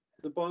this,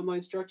 the bond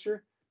line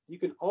structure. You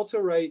can also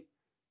write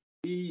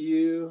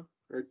Bu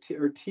or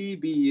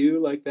TBU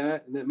like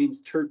that, and that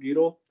means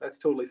tert-butyl. That's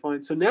totally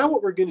fine. So now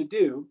what we're going to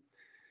do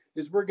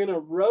is we're going to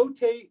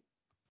rotate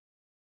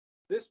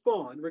this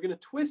bond. We're going to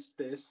twist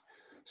this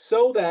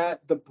so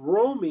that the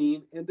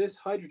bromine and this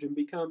hydrogen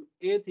become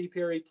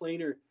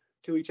anti-periplanar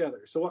to each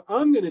other. So what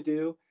I'm going to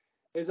do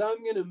is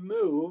I'm going to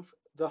move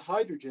the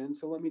hydrogen.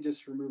 So let me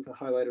just remove the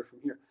highlighter from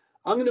here.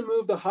 I'm going to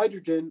move the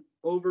hydrogen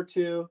over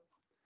to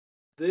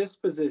this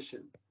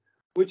position,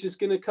 which is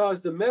going to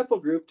cause the methyl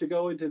group to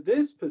go into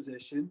this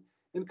position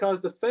and cause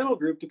the phenyl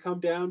group to come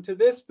down to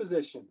this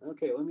position.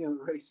 Okay, let me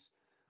erase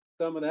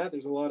some of that.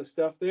 There's a lot of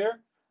stuff there.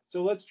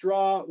 So let's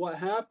draw what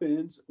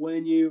happens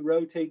when you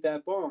rotate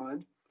that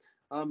bond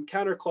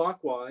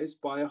counterclockwise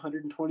by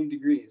 120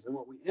 degrees. And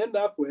what we end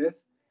up with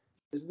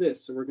is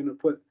this. So we're going to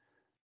put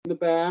in the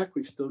back,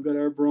 we've still got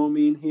our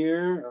bromine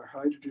here, our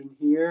hydrogen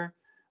here,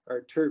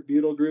 our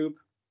tert-butyl group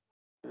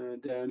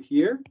down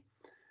here.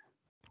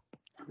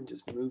 Let me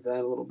just move that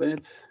a little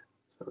bit.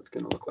 So it's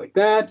going to look like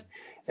that.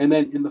 And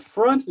then in the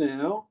front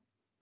now,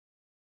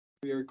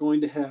 we are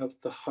going to have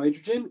the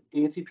hydrogen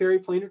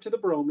anti-periplanar to the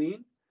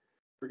bromine.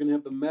 We're going to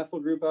have the methyl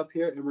group up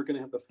here, and we're going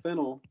to have the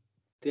phenyl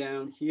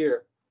down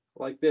here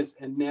like this.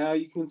 And now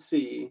you can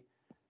see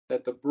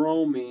that the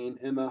bromine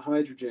and the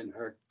hydrogen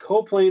are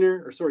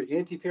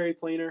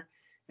anti-periplanar,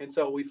 and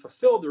so we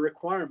fulfilled the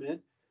requirement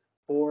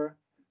for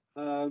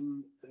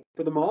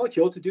the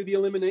molecule to do the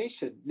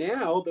elimination.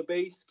 Now the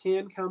base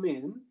can come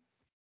in.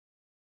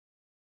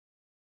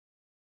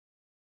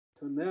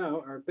 So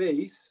now our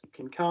base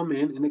can come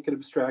in and it can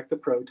abstract the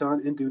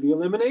proton and do the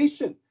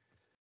elimination.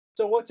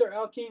 So what's our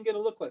alkene going to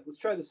look like? Let's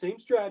try the same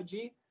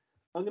strategy.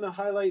 I'm going to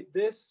highlight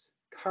this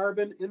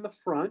carbon in the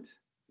front,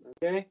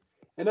 okay?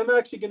 And I'm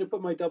actually going to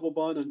put my double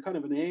bond on kind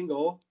of an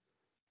angle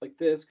like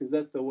this because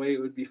that's the way it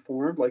would be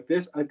formed, like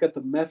this. I've got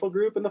the methyl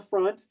group in the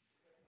front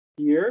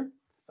here.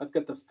 I've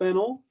got the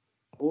phenyl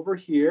over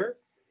here.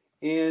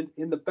 And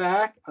in the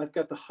back, I've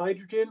got the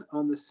hydrogen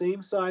on the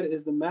same side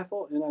as the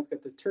methyl, and I've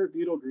got the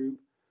tert-butyl group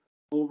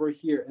over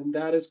here. And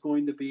that is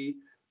going to be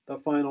the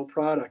final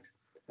product.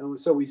 And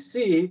so we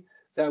see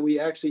that we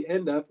actually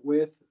end up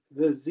with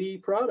the Z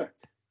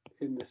product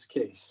in this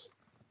case.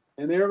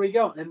 And there we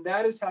go. And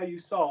that is how you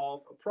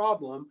solve a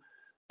problem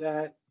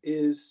that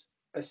is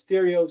a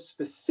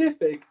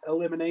stereo-specific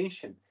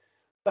elimination.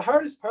 The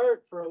hardest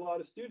part for a lot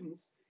of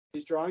students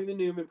is drawing the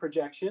Newman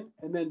projection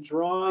and then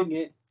drawing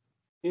it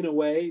in a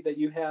way that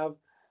you have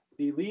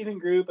the leaving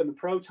group and the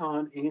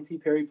proton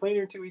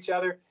anti-periplanar to each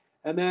other.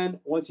 And then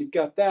once you've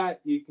got that,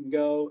 you can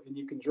go and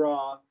you can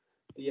draw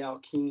the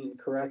alkene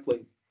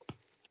correctly.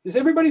 Does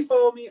everybody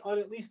follow me on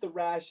at least the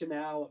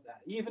rationale of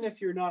that? Even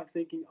if you're not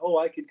thinking, oh,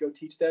 I could go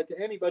teach that to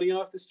anybody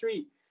off the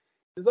street.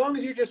 As long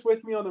as you're just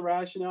with me on the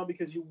rationale,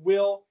 because you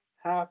will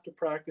have to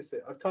practice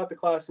it. I've taught the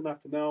class enough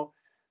to know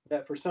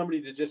that for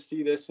somebody to just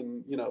see this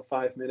in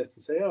 5 minutes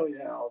and say, oh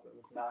yeah, I'll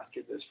have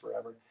mastered this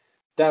forever,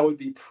 that would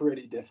be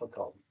pretty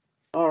difficult.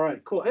 All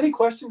right, cool. Any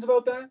questions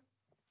about that?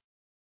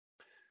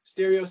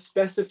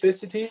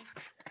 Stereospecificity,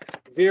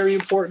 very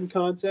important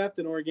concept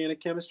in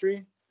organic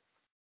chemistry.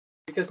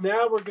 because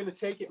now we're going to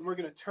take it and we're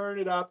going to turn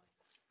it up.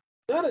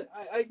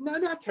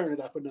 Not turn it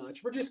up a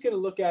notch. We're just going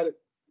to look at it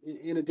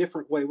in a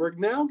different way. We're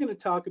now going to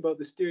talk about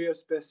the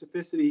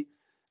stereospecificity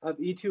of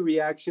E2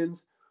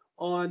 reactions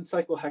on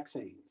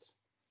cyclohexanes.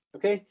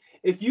 Okay,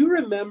 if you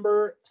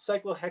remember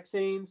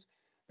cyclohexanes,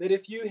 that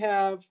if you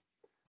have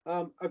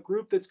a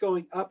group that's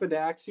going up and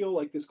axial,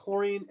 like this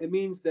chlorine, it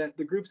means that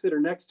the groups that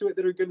are next to it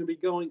that are going to be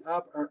going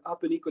up are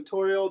up and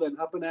equatorial, then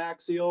up and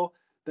axial,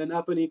 then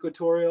up and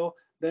equatorial,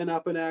 then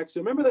up and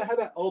axial. Remember how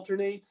that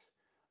alternates?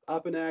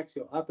 Up and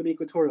axial, up and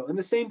equatorial. And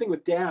the same thing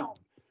with down,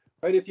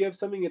 right? If you have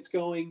something that's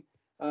going,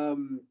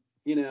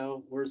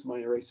 where's my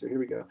eraser? Here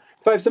we go.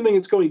 If I have something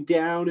that's going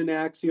down and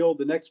axial,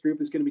 the next group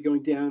is going to be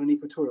going down and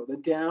equatorial,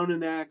 then down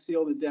and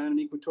axial, then down and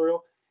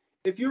equatorial.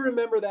 If you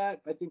remember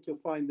that, I think you'll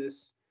find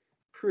this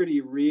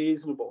pretty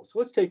reasonable. So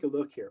let's take a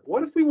look here.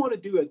 What if we want to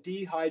do a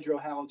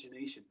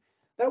dehydrohalogenation?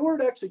 That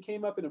word actually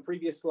came up in a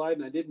previous slide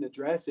and I didn't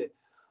address it.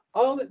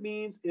 All it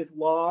means is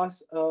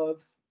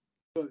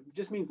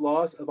just means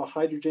loss of a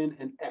hydrogen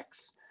and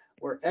X,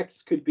 where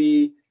X could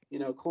be,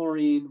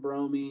 chlorine,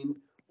 bromine,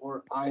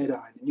 or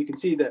iodine. And you can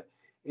see that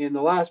in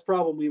the last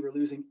problem, we were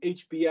losing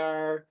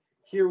HBr.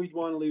 Here we'd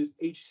want to lose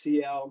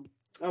HCl.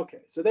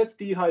 Okay, so that's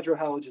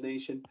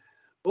dehydrohalogenation.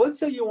 But let's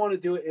say you want to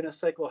do it in a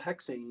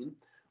cyclohexane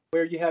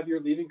where you have your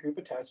leaving group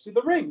attached to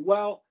the ring.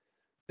 Well,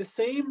 the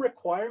same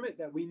requirement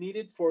that we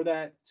needed for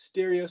that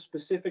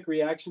stereospecific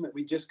reaction that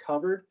we just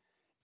covered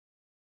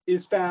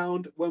is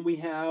found when we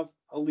have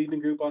a leaving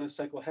group on a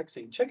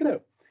cyclohexane. Check it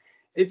out.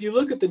 If you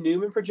look at the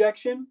Newman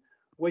projection,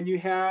 when you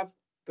have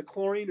the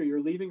chlorine or your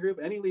leaving group,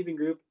 any leaving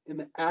group in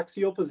the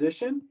axial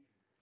position,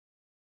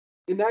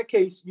 in that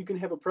case, you can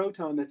have a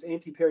proton that's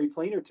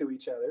anti-periplanar to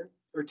each other,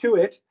 or to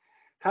it.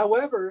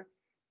 However,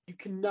 you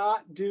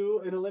cannot do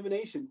an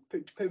elimination.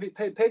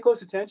 Pay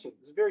close attention.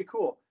 It's very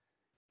cool.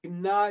 You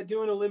cannot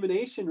do an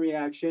elimination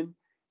reaction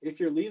if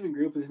your leaving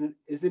group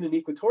is in an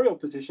equatorial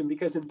position,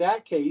 because in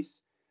that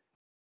case,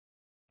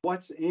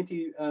 what's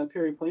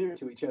anti-periplanar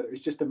to each other?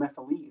 It's just a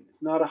methylene.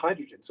 It's not a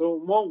hydrogen, so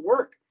it won't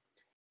work.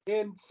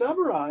 And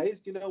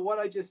summarized, what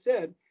I just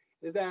said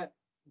is that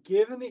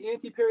given the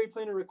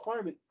anti-periplanar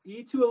requirement,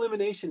 E2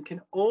 elimination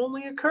can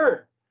only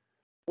occur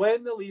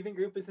when the leaving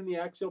group is in the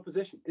axial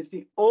position. It's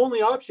the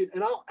only option.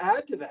 And I'll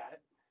add to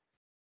that,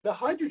 the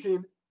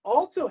hydrogen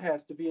also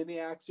has to be in the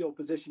axial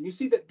position. You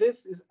see that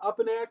this is up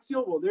in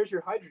axial? Well, there's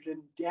your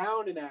hydrogen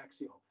down in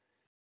axial.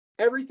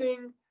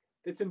 Everything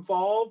that's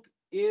involved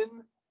in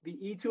the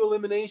E2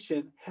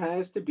 elimination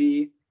has to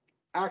be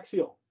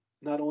axial.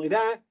 Not only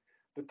that,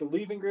 but the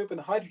leaving group and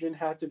the hydrogen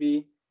have to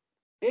be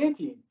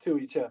anti to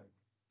each other.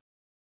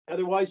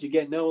 Otherwise, you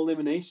get no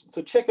elimination.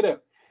 So check it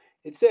out.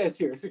 It says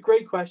here, it's a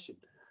great question.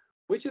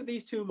 Which of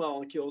these two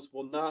molecules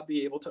will not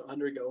be able to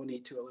undergo an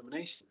E2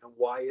 elimination? And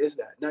why is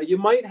that? Now, you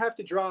might have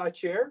to draw a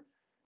chair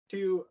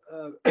to,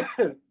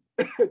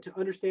 to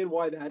understand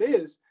why that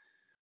is,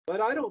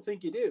 but I don't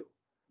think you do.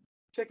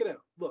 Check it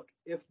out. Look,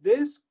 if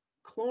this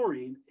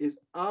chlorine is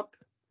up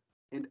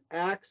and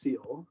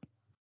axial,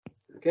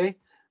 okay,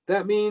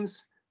 that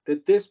means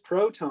that this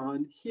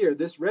proton here,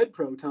 this red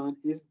proton,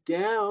 is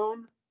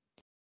down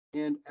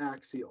and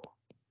axial.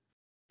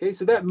 Okay,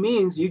 so that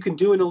means you can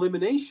do an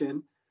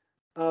elimination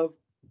of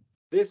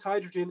this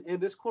hydrogen and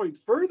this chlorine.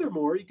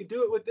 Furthermore, you could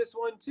do it with this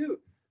one too,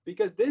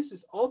 because this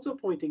is also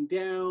pointing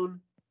down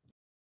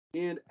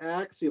and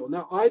axial.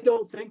 Now, I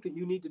don't think that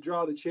you need to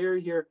draw the chair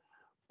here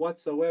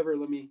whatsoever.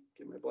 Let me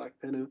get my black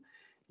pen out.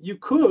 You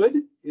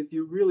could, if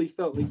you really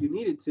felt like you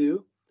needed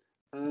to.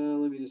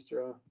 Let me just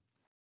draw.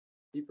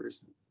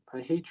 Jeepers. I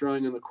hate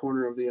drawing on the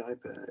corner of the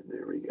iPad.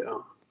 There we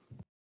go.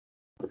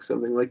 Like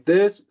something like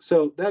this.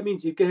 So that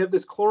means you can have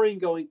this chlorine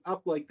going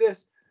up like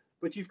this,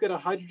 but you've got a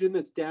hydrogen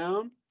that's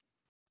down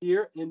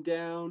here and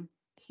down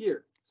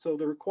here. So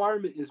the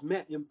requirement is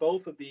met in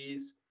both of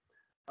these,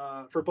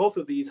 for both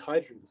of these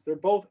hydrogens. They're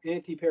both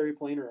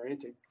anti-periplanar or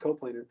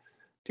anti-coplanar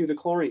to the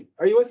chlorine.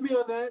 Are you with me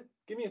on that?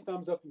 Give me a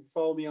thumbs up if you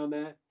follow me on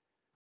that,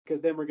 because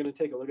then we're going to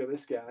take a look at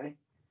this guy,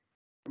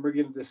 and we're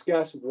going to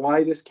discuss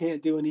why this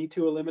can't do an E2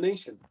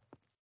 elimination.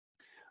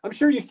 I'm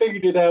sure you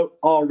figured it out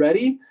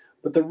already,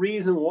 but the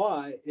reason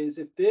why is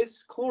if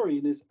this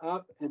chlorine is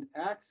up and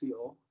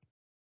axial,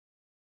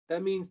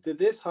 that means that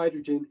this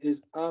hydrogen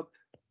is up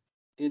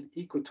and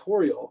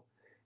equatorial,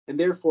 and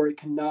therefore it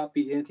cannot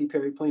be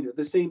anti-periplanar.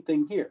 The same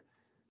thing here.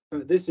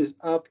 This is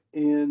up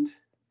and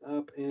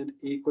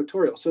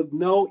equatorial. So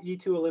no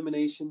E2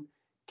 elimination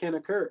can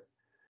occur.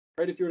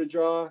 Right? If you were to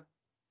draw a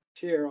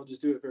chair, I'll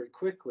just do it very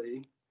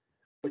quickly.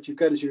 What you've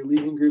got is your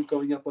leaving group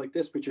going up like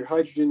this, but your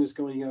hydrogen is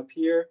going up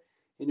here,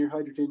 and your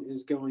hydrogen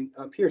is going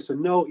up here. So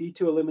no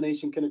E2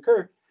 elimination can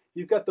occur.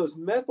 You've got those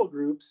methyl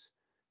groups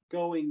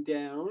going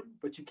down,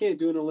 but you can't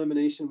do an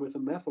elimination with a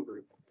methyl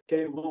group.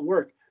 Okay, it won't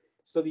work.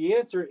 So the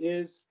answer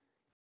is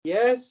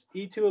yes,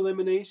 E2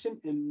 elimination,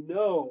 and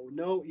no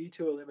E2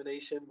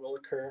 elimination will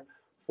occur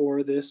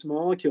for this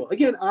molecule.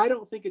 Again, I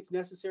don't think it's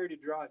necessary to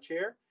draw a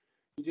chair.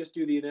 You just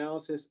do the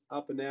analysis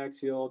up and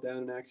axial, down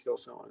and axial,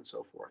 so on and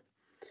so forth.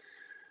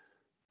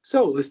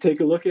 So let's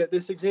take a look at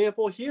this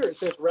example here. It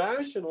says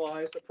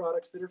rationalize the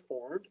products that are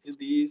formed in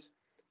these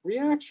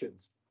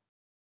reactions.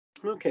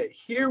 Okay,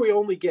 here we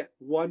only get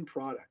one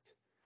product.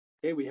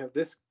 Okay, we have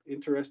this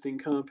interesting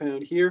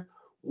compound here.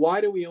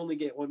 Why do we only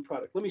get one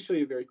product? Let me show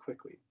you very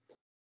quickly.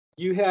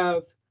 You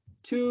have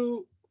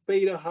two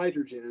beta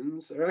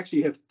hydrogens, or actually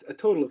you have a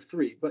total of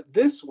three, but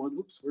this one,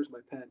 oops, where's my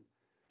pen?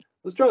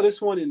 Let's draw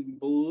this one in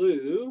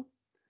blue.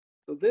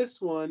 So this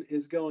one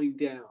is going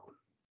down.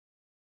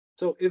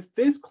 So if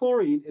this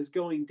chlorine is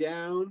going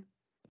down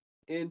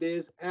and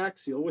is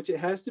axial, which it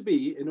has to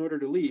be in order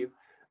to leave,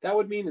 that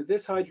would mean that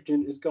this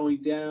hydrogen is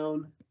going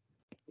down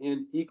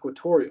and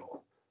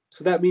equatorial.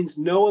 So that means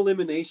no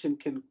elimination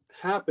can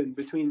happen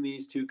between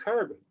these two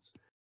carbons.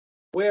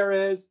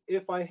 Whereas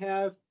if I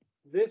have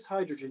this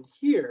hydrogen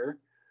here,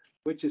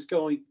 which is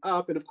going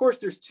up, and of course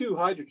there's two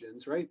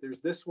hydrogens, right? There's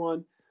this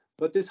one,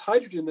 but this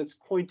hydrogen that's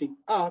pointing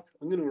up,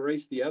 I'm going to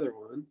erase the other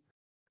one.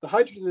 The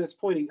hydrogen that's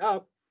pointing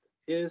up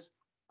is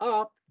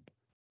up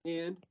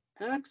and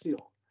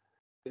axial.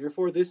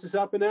 Therefore, this is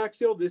up and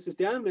axial, this is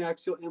down and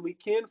axial, and we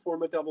can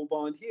form a double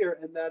bond here,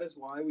 and that is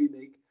why we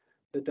make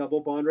the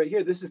double bond right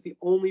here. This is the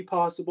only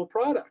possible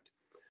product.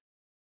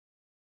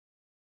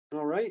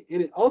 All right,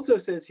 and it also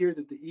says here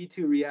that the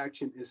E2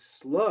 reaction is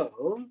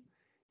slow,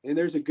 and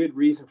there's a good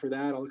reason for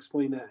that. I'll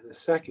explain that in a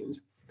second.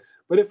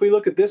 But if we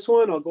look at this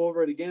one, I'll go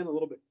over it again a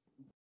little bit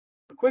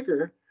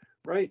quicker,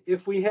 right?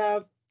 If we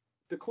have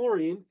the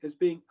chlorine as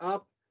being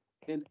up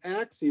and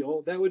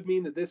axial, that would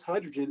mean that this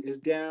hydrogen is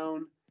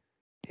down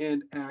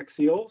and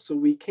axial. So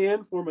we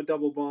can form a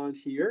double bond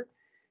here,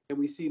 and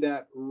we see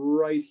that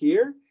right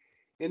here.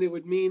 And it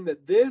would mean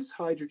that this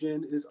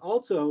hydrogen is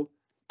also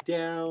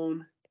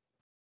down,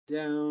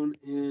 down,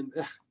 and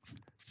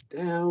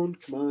down.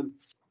 Come on.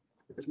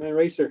 There's my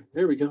eraser.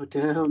 There we go.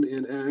 Down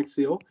and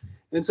axial.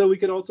 And so we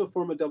could also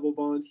form a double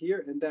bond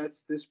here, and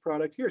that's this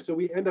product here. So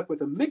we end up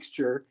with a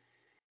mixture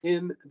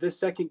in the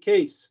second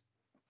case.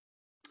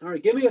 All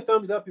right, give me a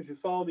thumbs up if you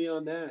follow me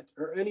on that,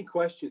 or any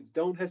questions.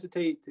 Don't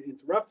hesitate to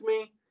interrupt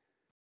me.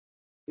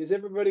 Is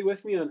everybody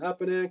with me on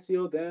up and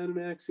axial, down and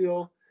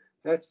axial?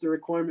 That's the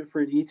requirement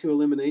for an E2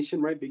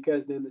 elimination, right?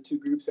 Because then the two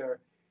groups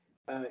are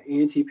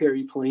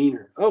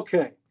anti-periplanar.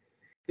 Okay.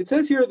 It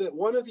says here that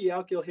one of the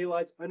alkyl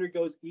halides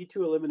undergoes E2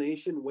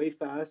 elimination way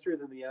faster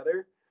than the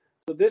other.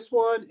 So this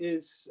one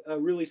is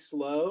really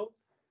slow,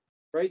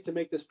 right, to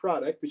make this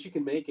product, but you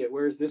can make it,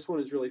 whereas this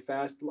one is really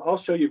fast. I'll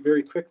show you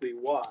very quickly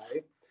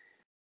why.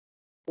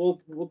 I'm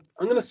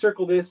going to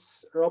circle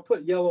this, or I'll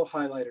put yellow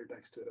highlighter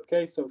next to it,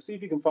 okay? So see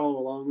if you can follow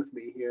along with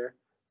me here.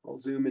 I'll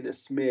zoom in a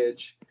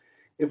smidge.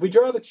 If we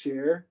draw the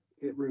chair,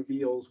 it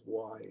reveals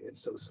why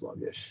it's so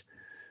sluggish.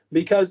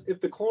 Because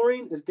if the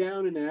chlorine is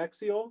down in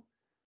axial,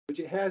 which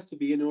it has to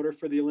be in order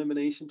for the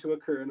elimination to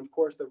occur, and of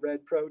course the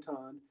red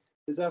proton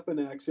is up in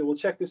axial. Well,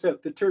 check this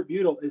out. The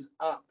tert-butyl is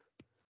up.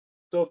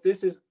 So if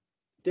this is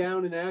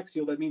down in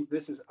axial, that means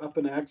this is up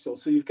in axial.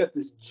 So you've got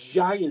this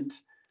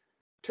giant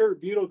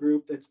tert-butyl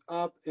group that's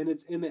up and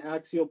it's in the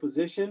axial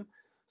position.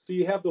 So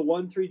you have the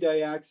 1,3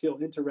 diaxial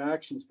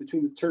interactions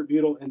between the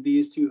tert-butyl and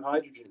these two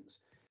hydrogens.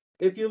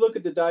 If you look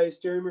at the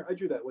diastereomer, I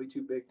drew that way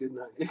too big, didn't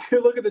I? If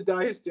you look at the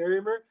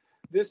diastereomer,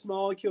 this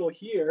molecule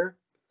here,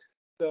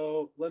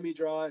 so let me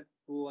draw it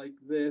like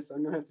this.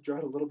 I'm going to have to draw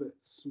it a little bit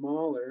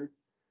smaller.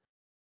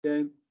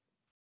 Okay.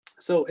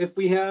 So if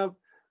we have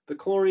the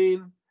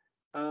chlorine,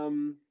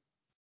 I'll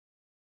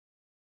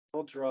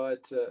draw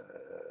it. Let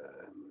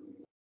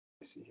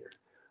me see here.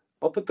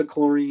 I'll put the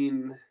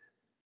chlorine.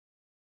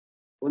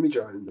 Let me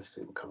draw it in the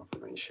same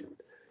conformation.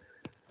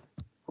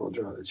 I'll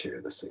draw the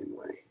chair the same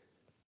way.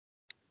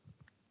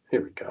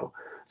 Here we go.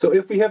 So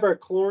if we have our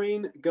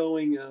chlorine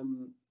going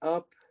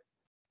up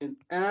and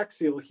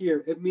axial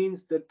here, it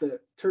means that the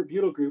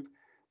tert-butyl group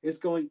is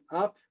going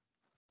up.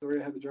 Sorry,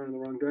 I have it drawn in the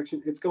wrong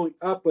direction. It's going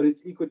up, but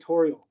it's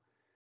equatorial.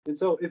 And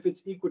so if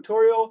it's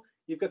equatorial,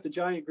 you've got the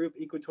giant group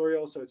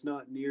equatorial, so it's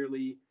not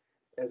nearly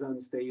as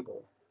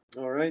unstable.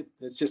 All right,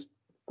 it's just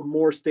a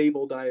more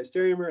stable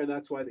diastereomer, and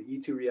that's why the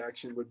E2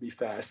 reaction would be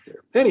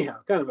faster. Anyhow,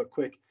 kind of a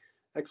quick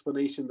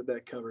explanation, but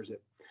that covers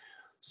it.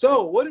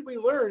 So what did we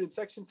learn in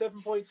section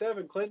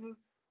 7.7, Clinton?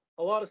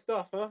 A lot of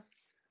stuff, huh?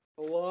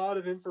 A lot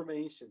of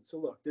information. So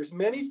look, there's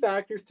many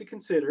factors to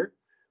consider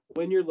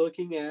when you're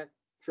looking at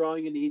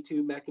drawing an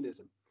E2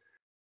 mechanism.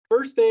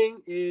 First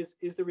thing is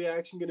the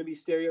reaction going to be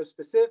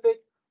stereospecific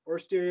or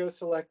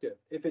stereoselective?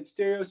 If it's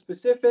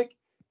stereospecific,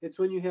 it's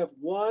when you have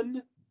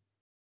one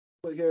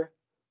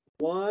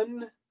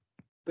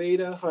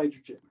beta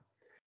hydrogen.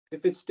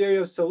 If it's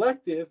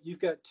stereoselective, you've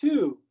got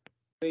two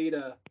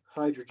beta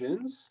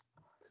hydrogens.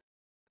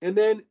 And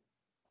then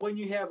when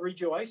you have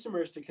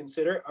regioisomers to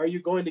consider, are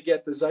you going to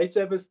get the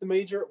Zaitsev as the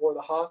major or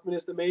the Hoffman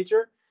as the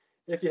major?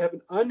 If you have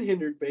an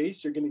unhindered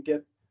base, you're going to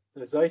get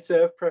the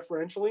Zaitsev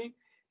preferentially.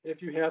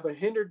 If you have a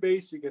hindered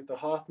base, you get the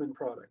Hoffman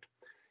product.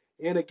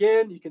 And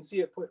again, you can see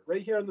it put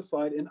right here on the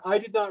slide. And I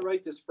did not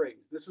write this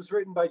phrase. This was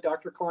written by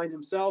Dr. Klein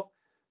himself.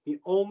 The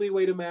only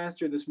way to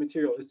master this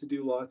material is to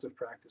do lots of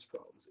practice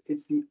problems.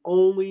 It's the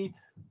only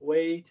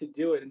way to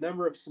do it. A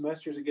number of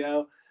semesters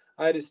ago,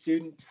 I had a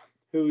student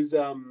whose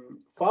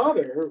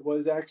father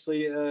was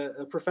actually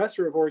a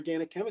professor of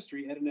organic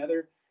chemistry at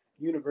another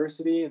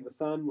university, and the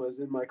son was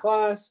in my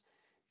class.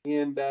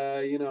 And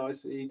you know,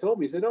 he told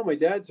me, he said, "Oh, my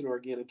dad's an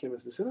organic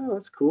chemist." I said, "Oh,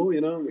 that's cool."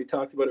 You know, and we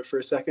talked about it for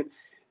a second,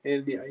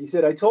 and he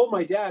said, "I told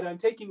my dad I'm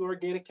taking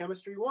organic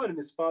chemistry 1," and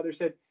his father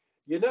said,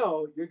 "You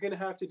know, you're going to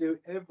have to do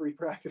every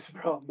practice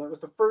problem." That was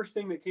the first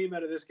thing that came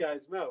out of this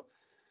guy's mouth.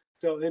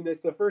 So, and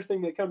it's the first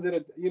thing that comes out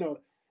of, you know,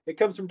 it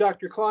comes from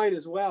Dr. Klein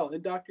as well.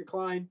 And Dr.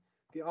 Klein,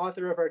 the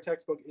author of our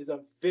textbook, is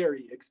a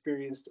very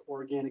experienced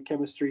organic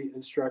chemistry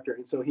instructor,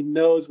 and so he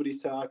knows what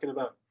he's talking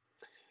about.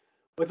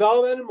 With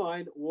all that in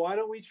mind, why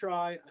don't we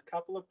try a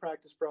couple of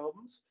practice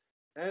problems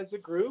as a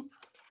group,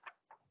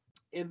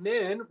 and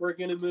then we're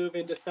going to move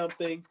into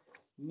something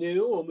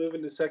new. We'll move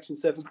into section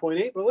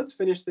 7.8, but let's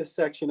finish this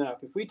section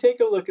up. If we take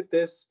a look at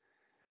this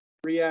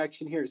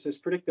reaction here, it says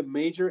predict the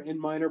major and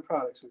minor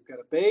products. We've got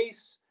a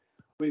base,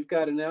 we've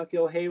got an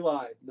alkyl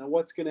halide. Now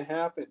what's going to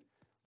happen?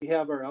 We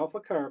have our alpha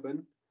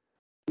carbon.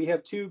 We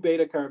have 2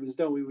 beta carbons,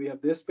 don't we? We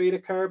have this beta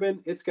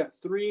carbon. It's got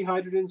 3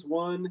 hydrogens,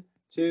 1,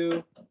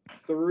 2,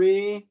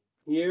 3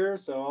 here.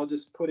 So I'll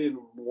just put in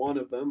one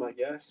of them, I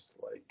guess,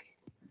 like,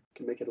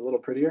 can make it a little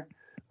prettier.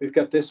 We've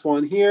got this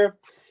one here.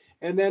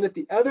 And then at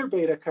the other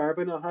beta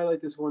carbon, I'll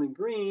highlight this one in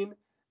green.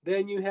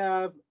 Then you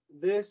have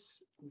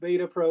this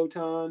beta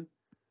proton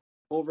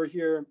over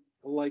here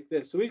like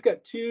this. So we've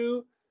got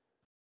 2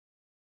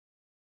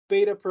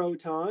 beta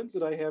protons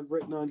that I have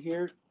written on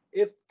here.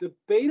 If the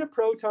beta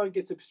proton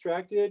gets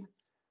abstracted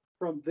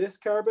from this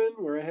carbon,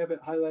 where I have it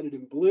highlighted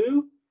in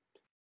blue,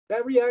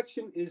 that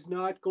reaction is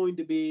not going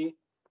to be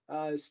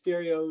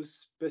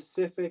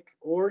stereospecific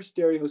or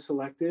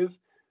stereoselective,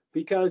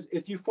 because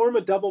if you form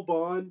a double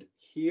bond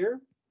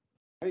here,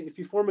 right, if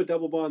you form a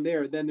double bond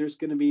there, then there's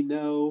going to be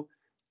no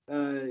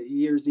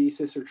E or Z,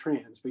 cis, or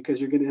trans,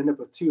 because you're going to end up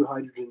with 2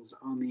 hydrogens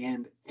on the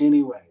end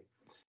anyway.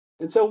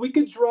 And so we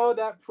could draw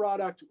that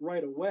product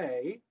right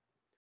away.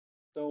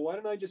 So why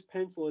don't I just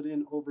pencil it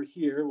in over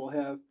here? We'll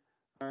have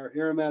our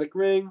aromatic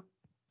ring,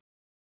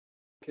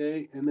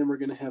 okay, and then we're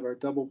going to have our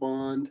double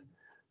bond.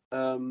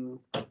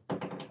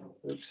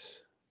 Oops,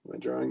 am I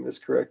drawing this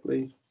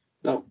correctly?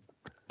 No.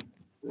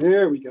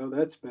 There we go.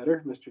 That's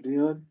better, Mr.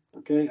 Dion.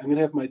 Okay, I'm going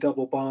to have my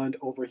double bond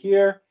over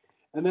here,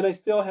 and then I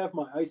still have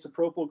my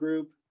isopropyl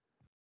group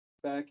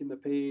back in the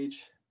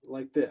page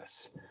like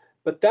this.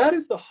 But that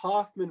is the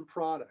Hoffman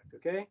product,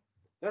 okay?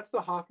 That's the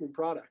Hoffman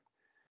product.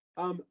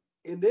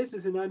 And this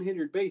is an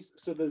unhindered base.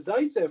 So the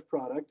Zaitsev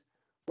product,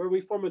 where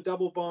we form a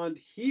double bond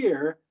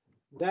here,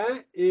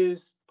 that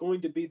is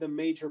going to be the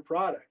major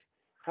product.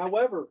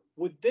 However,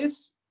 with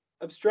this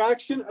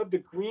abstraction of the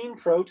green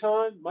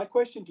proton, my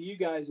question to you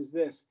guys is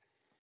this.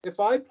 If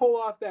I pull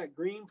off that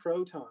green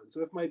proton,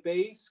 so if my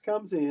base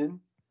comes in,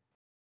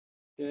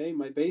 okay,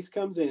 my base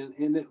comes in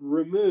and it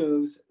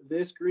removes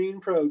this green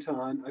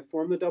proton, I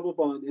form the double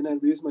bond and I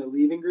lose my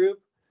leaving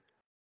group,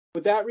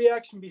 would that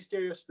reaction be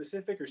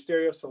stereospecific or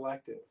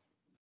stereoselective?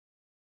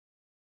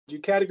 Would you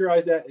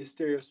categorize that as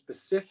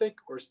stereospecific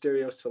or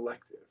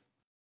stereoselective?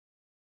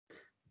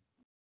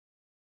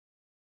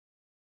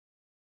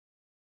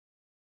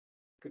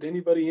 Could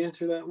anybody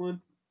answer that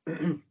one?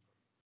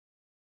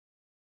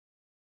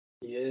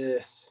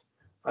 Yes.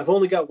 I've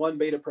only got 1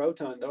 beta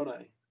proton, don't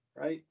I?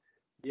 Right?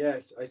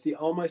 Yes, I see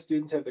all my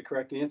students have the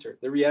correct answer.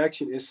 The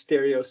reaction is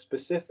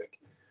stereospecific.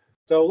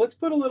 So let's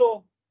put a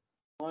little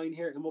line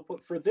here, and we'll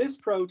put, for this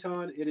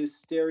proton, it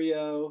is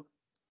stereospecific.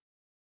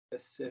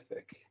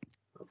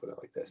 I'll put it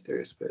like that,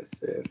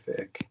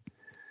 stereospecific.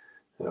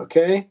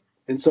 Okay,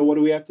 and so what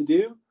do we have to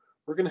do?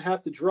 We're going to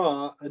have to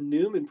draw a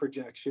Newman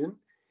projection.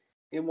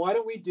 And why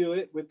don't we do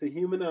it with the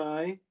human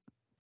eye?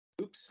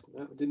 Oops,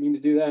 I didn't mean to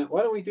do that.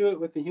 Why don't we do it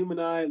with the human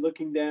eye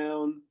looking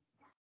down?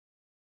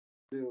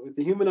 With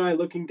the human eye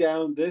looking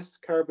down this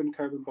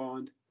carbon-carbon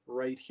bond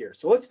right here.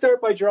 So let's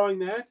start by drawing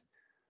that.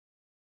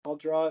 I'll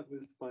draw it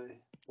with my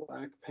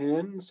black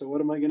pen. So what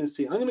am I going to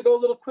see? I'm going to go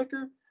a little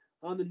quicker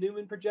on the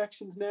Newman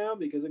projections now,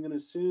 because I'm going to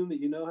assume that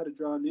you know how to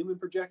draw a Newman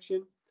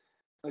projection.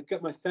 I've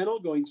got my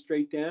phenyl going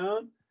straight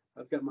down.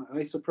 I've got my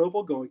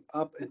isopropyl going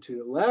up and to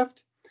the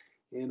left.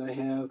 And I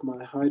have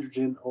my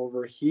hydrogen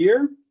over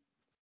here.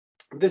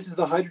 This is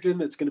the hydrogen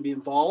that's going to be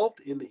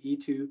involved in the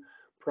E2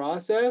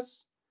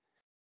 process.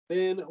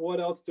 Then what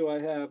else do I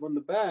have on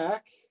the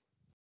back?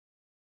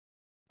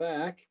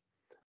 I've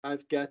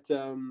got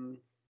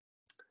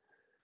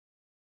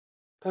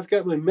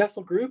my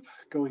methyl group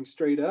going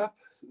straight up.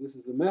 So this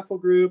is the methyl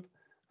group.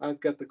 I've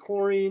got the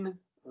chlorine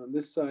on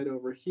this side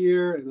over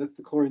here, and that's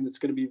the chlorine that's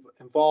going to be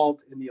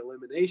involved in the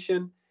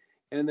elimination.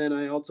 And then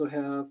I also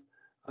have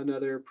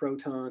another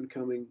proton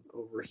coming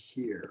over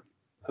here.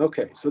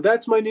 Okay, so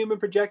that's my Newman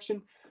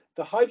projection.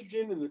 The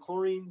hydrogen and the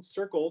chlorine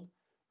circled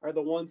are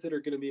the ones that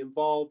are going to be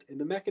involved in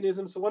the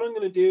mechanism. So what I'm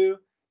going to do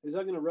is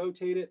I'm going to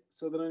rotate it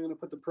so that I'm going to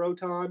put the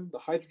proton, the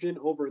hydrogen,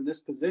 over in this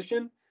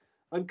position.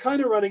 I'm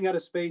kind of running out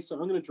of space, so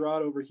I'm going to draw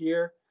it over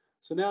here.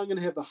 So now I'm going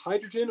to have the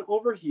hydrogen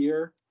over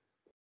here.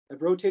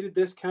 I've rotated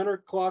this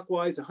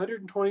counterclockwise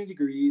 120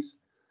 degrees.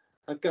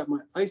 I've got my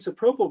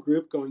isopropyl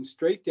group going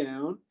straight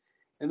down,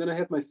 and then I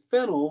have my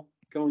phenyl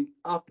going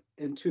up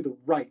and to the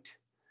right.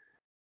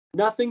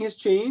 Nothing has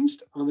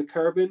changed on the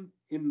carbon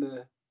in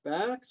the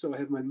back, so I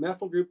have my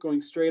methyl group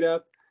going straight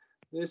up,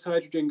 this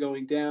hydrogen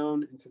going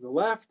down and to the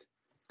left,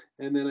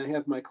 and then I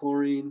have my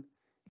chlorine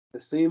the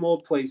same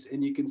old place.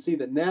 And you can see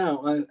that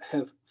now I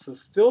have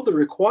fulfilled the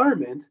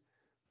requirement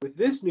with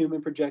this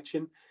Newman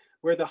projection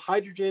where the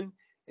hydrogen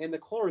and the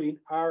chlorine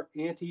are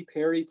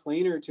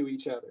anti-periplanar to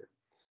each other.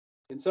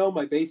 And so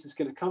my base is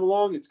going to come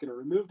along, it's going to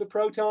remove the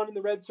proton in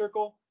the red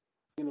circle,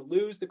 I'm going to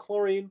lose the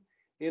chlorine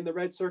in the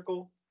red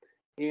circle,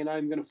 and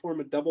I'm going to form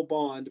a double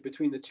bond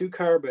between the two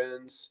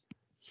carbons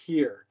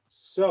here.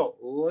 So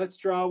let's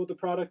draw what the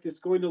product is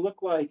going to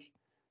look like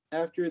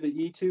after the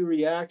E2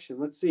 reaction.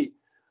 Let's see.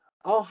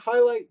 I'll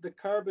highlight the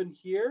carbon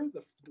here,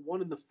 the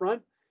one in the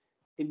front,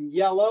 in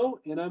yellow,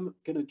 and I'm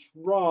going to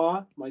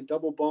draw my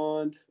double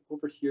bond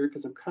over here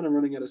because I'm kind of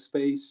running out of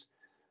space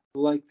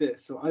like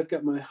this. So I've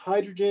got my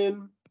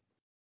hydrogen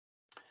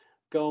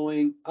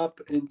going up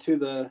and to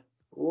the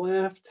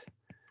left,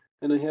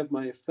 and I have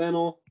my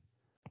phenyl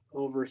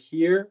over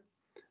here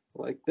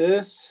like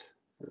this.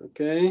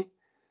 Okay.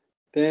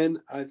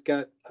 Then I've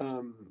got,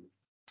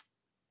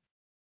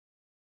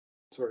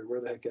 sorry,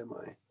 where the heck am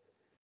I?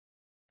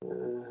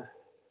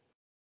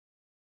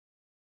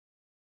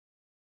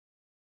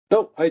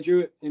 No, I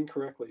drew it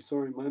incorrectly.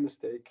 Sorry, my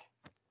mistake.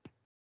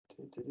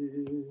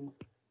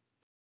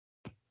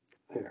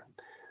 There.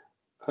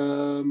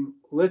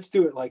 Let's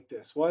do it like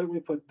this. Why don't we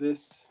put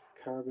this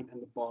carbon in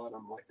the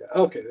bottom like that?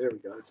 Okay, there we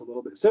go. It's a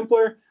little bit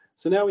simpler.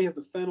 So now we have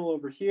the phenyl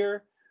over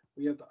here.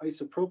 We have the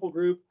isopropyl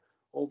group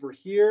over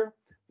here.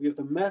 We have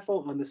the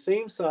methyl on the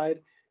same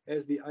side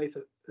as the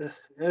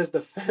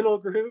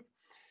phenyl group.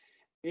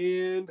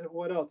 And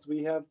what else?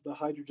 We have the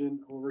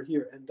hydrogen over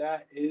here, and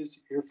that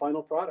is your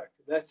final product.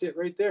 That's it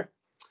right there.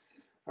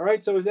 All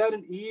right, so is that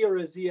an E or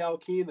a Z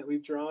alkene that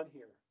we've drawn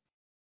here?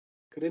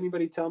 Could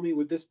anybody tell me,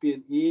 would this be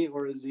an E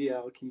or a Z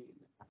alkene?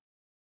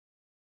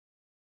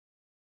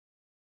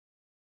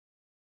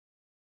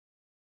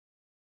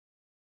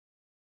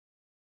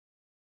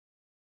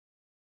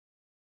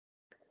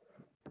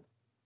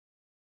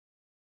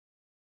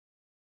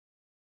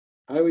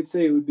 I would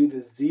say it would be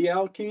the Z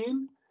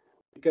alkene,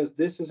 because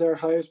this is our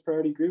highest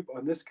priority group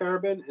on this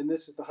carbon, and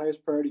this is the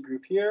highest priority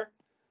group here.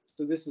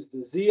 So this is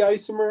the Z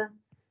isomer,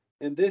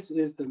 and this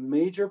is the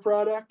major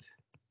product,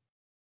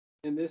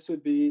 and this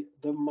would be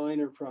the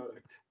minor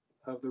product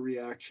of the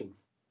reaction.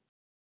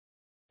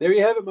 There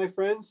you have it, my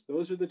friends.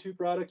 Those are the two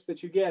products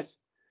that you get.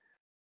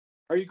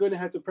 Are you going to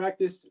have to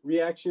practice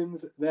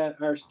reactions that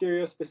are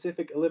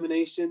stereospecific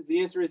eliminations? The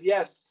answer is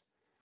yes,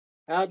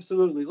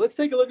 absolutely. Let's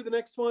take a look at the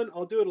next one.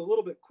 I'll do it a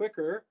little bit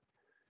quicker.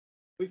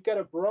 We've got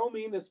a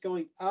bromine that's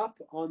going up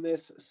on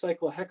this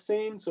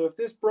cyclohexane. So if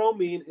this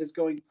bromine is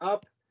going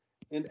up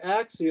and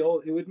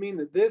axial, it would mean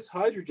that this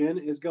hydrogen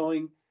is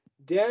going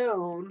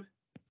down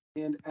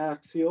and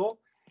axial.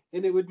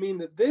 And it would mean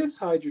that this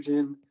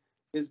hydrogen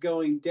is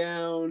going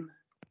down,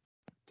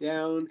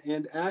 down,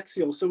 and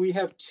axial. So we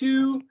have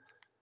two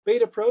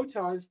beta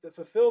protons that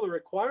fulfill the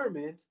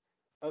requirement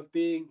of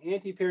being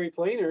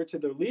anti-periplanar to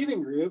their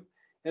leaving group.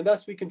 And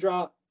thus we can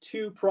draw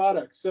two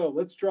products. So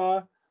let's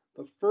draw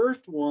the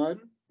first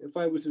one. If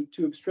I was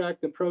to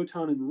abstract the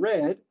proton in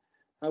red,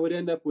 I would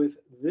end up with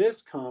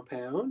this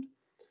compound.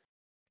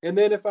 And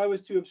then if I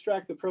was to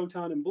abstract the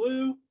proton in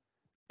blue,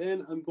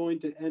 then I'm going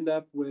to end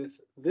up with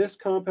this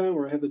compound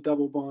where I have the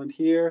double bond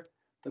here.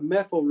 The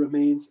methyl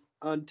remains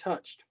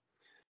untouched.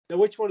 Now,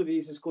 which one of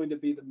these is going to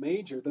be the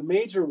major? The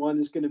major one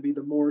is going to be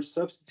the more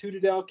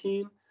substituted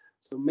alkene.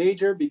 So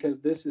major, because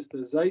this is the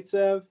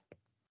Zaitsev.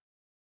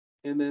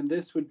 And then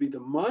this would be the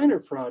minor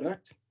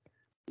product,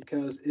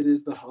 because it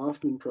is the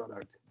Hoffman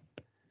product,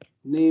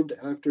 named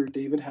after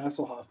David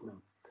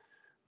Hasselhoffman.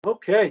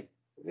 Okay,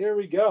 there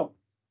we go.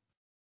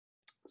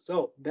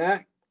 So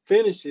that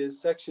finishes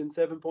section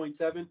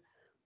 7.7,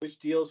 which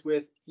deals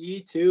with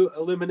E2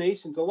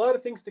 eliminations. A lot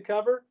of things to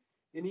cover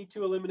in E2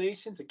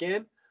 eliminations.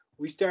 Again,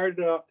 we started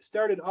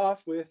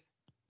off with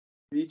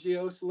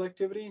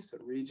regioselectivity. So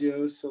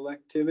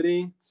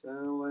regioselectivity,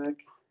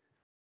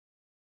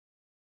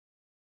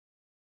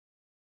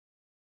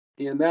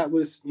 and that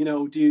was,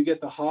 do you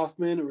get the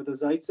Hoffman or the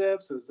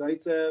Zaitsev? So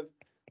Zaitsev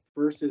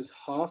versus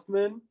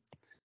Hoffman.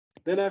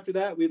 Then after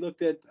that, we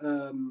looked at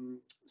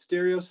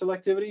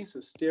stereoselectivity. So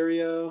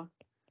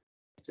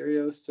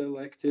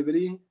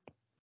stereoselectivity.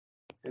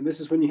 And this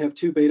is when you have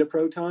two beta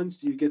protons.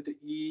 Do you get the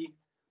E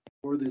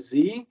or the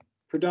Z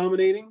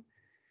predominating?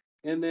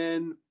 And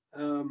then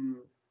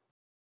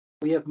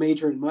we have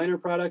major and minor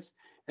products.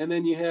 And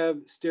then you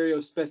have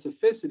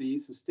stereospecificity.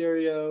 So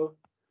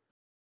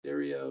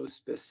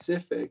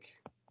stereospecific.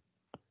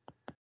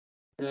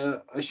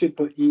 I should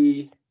put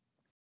E.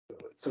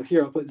 So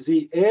here I'll put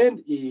Z and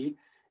E.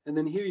 And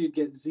then here you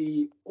get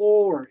Z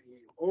or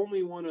E.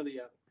 Only one or the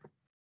other.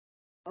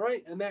 All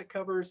right, and that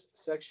covers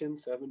section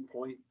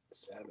 7.7.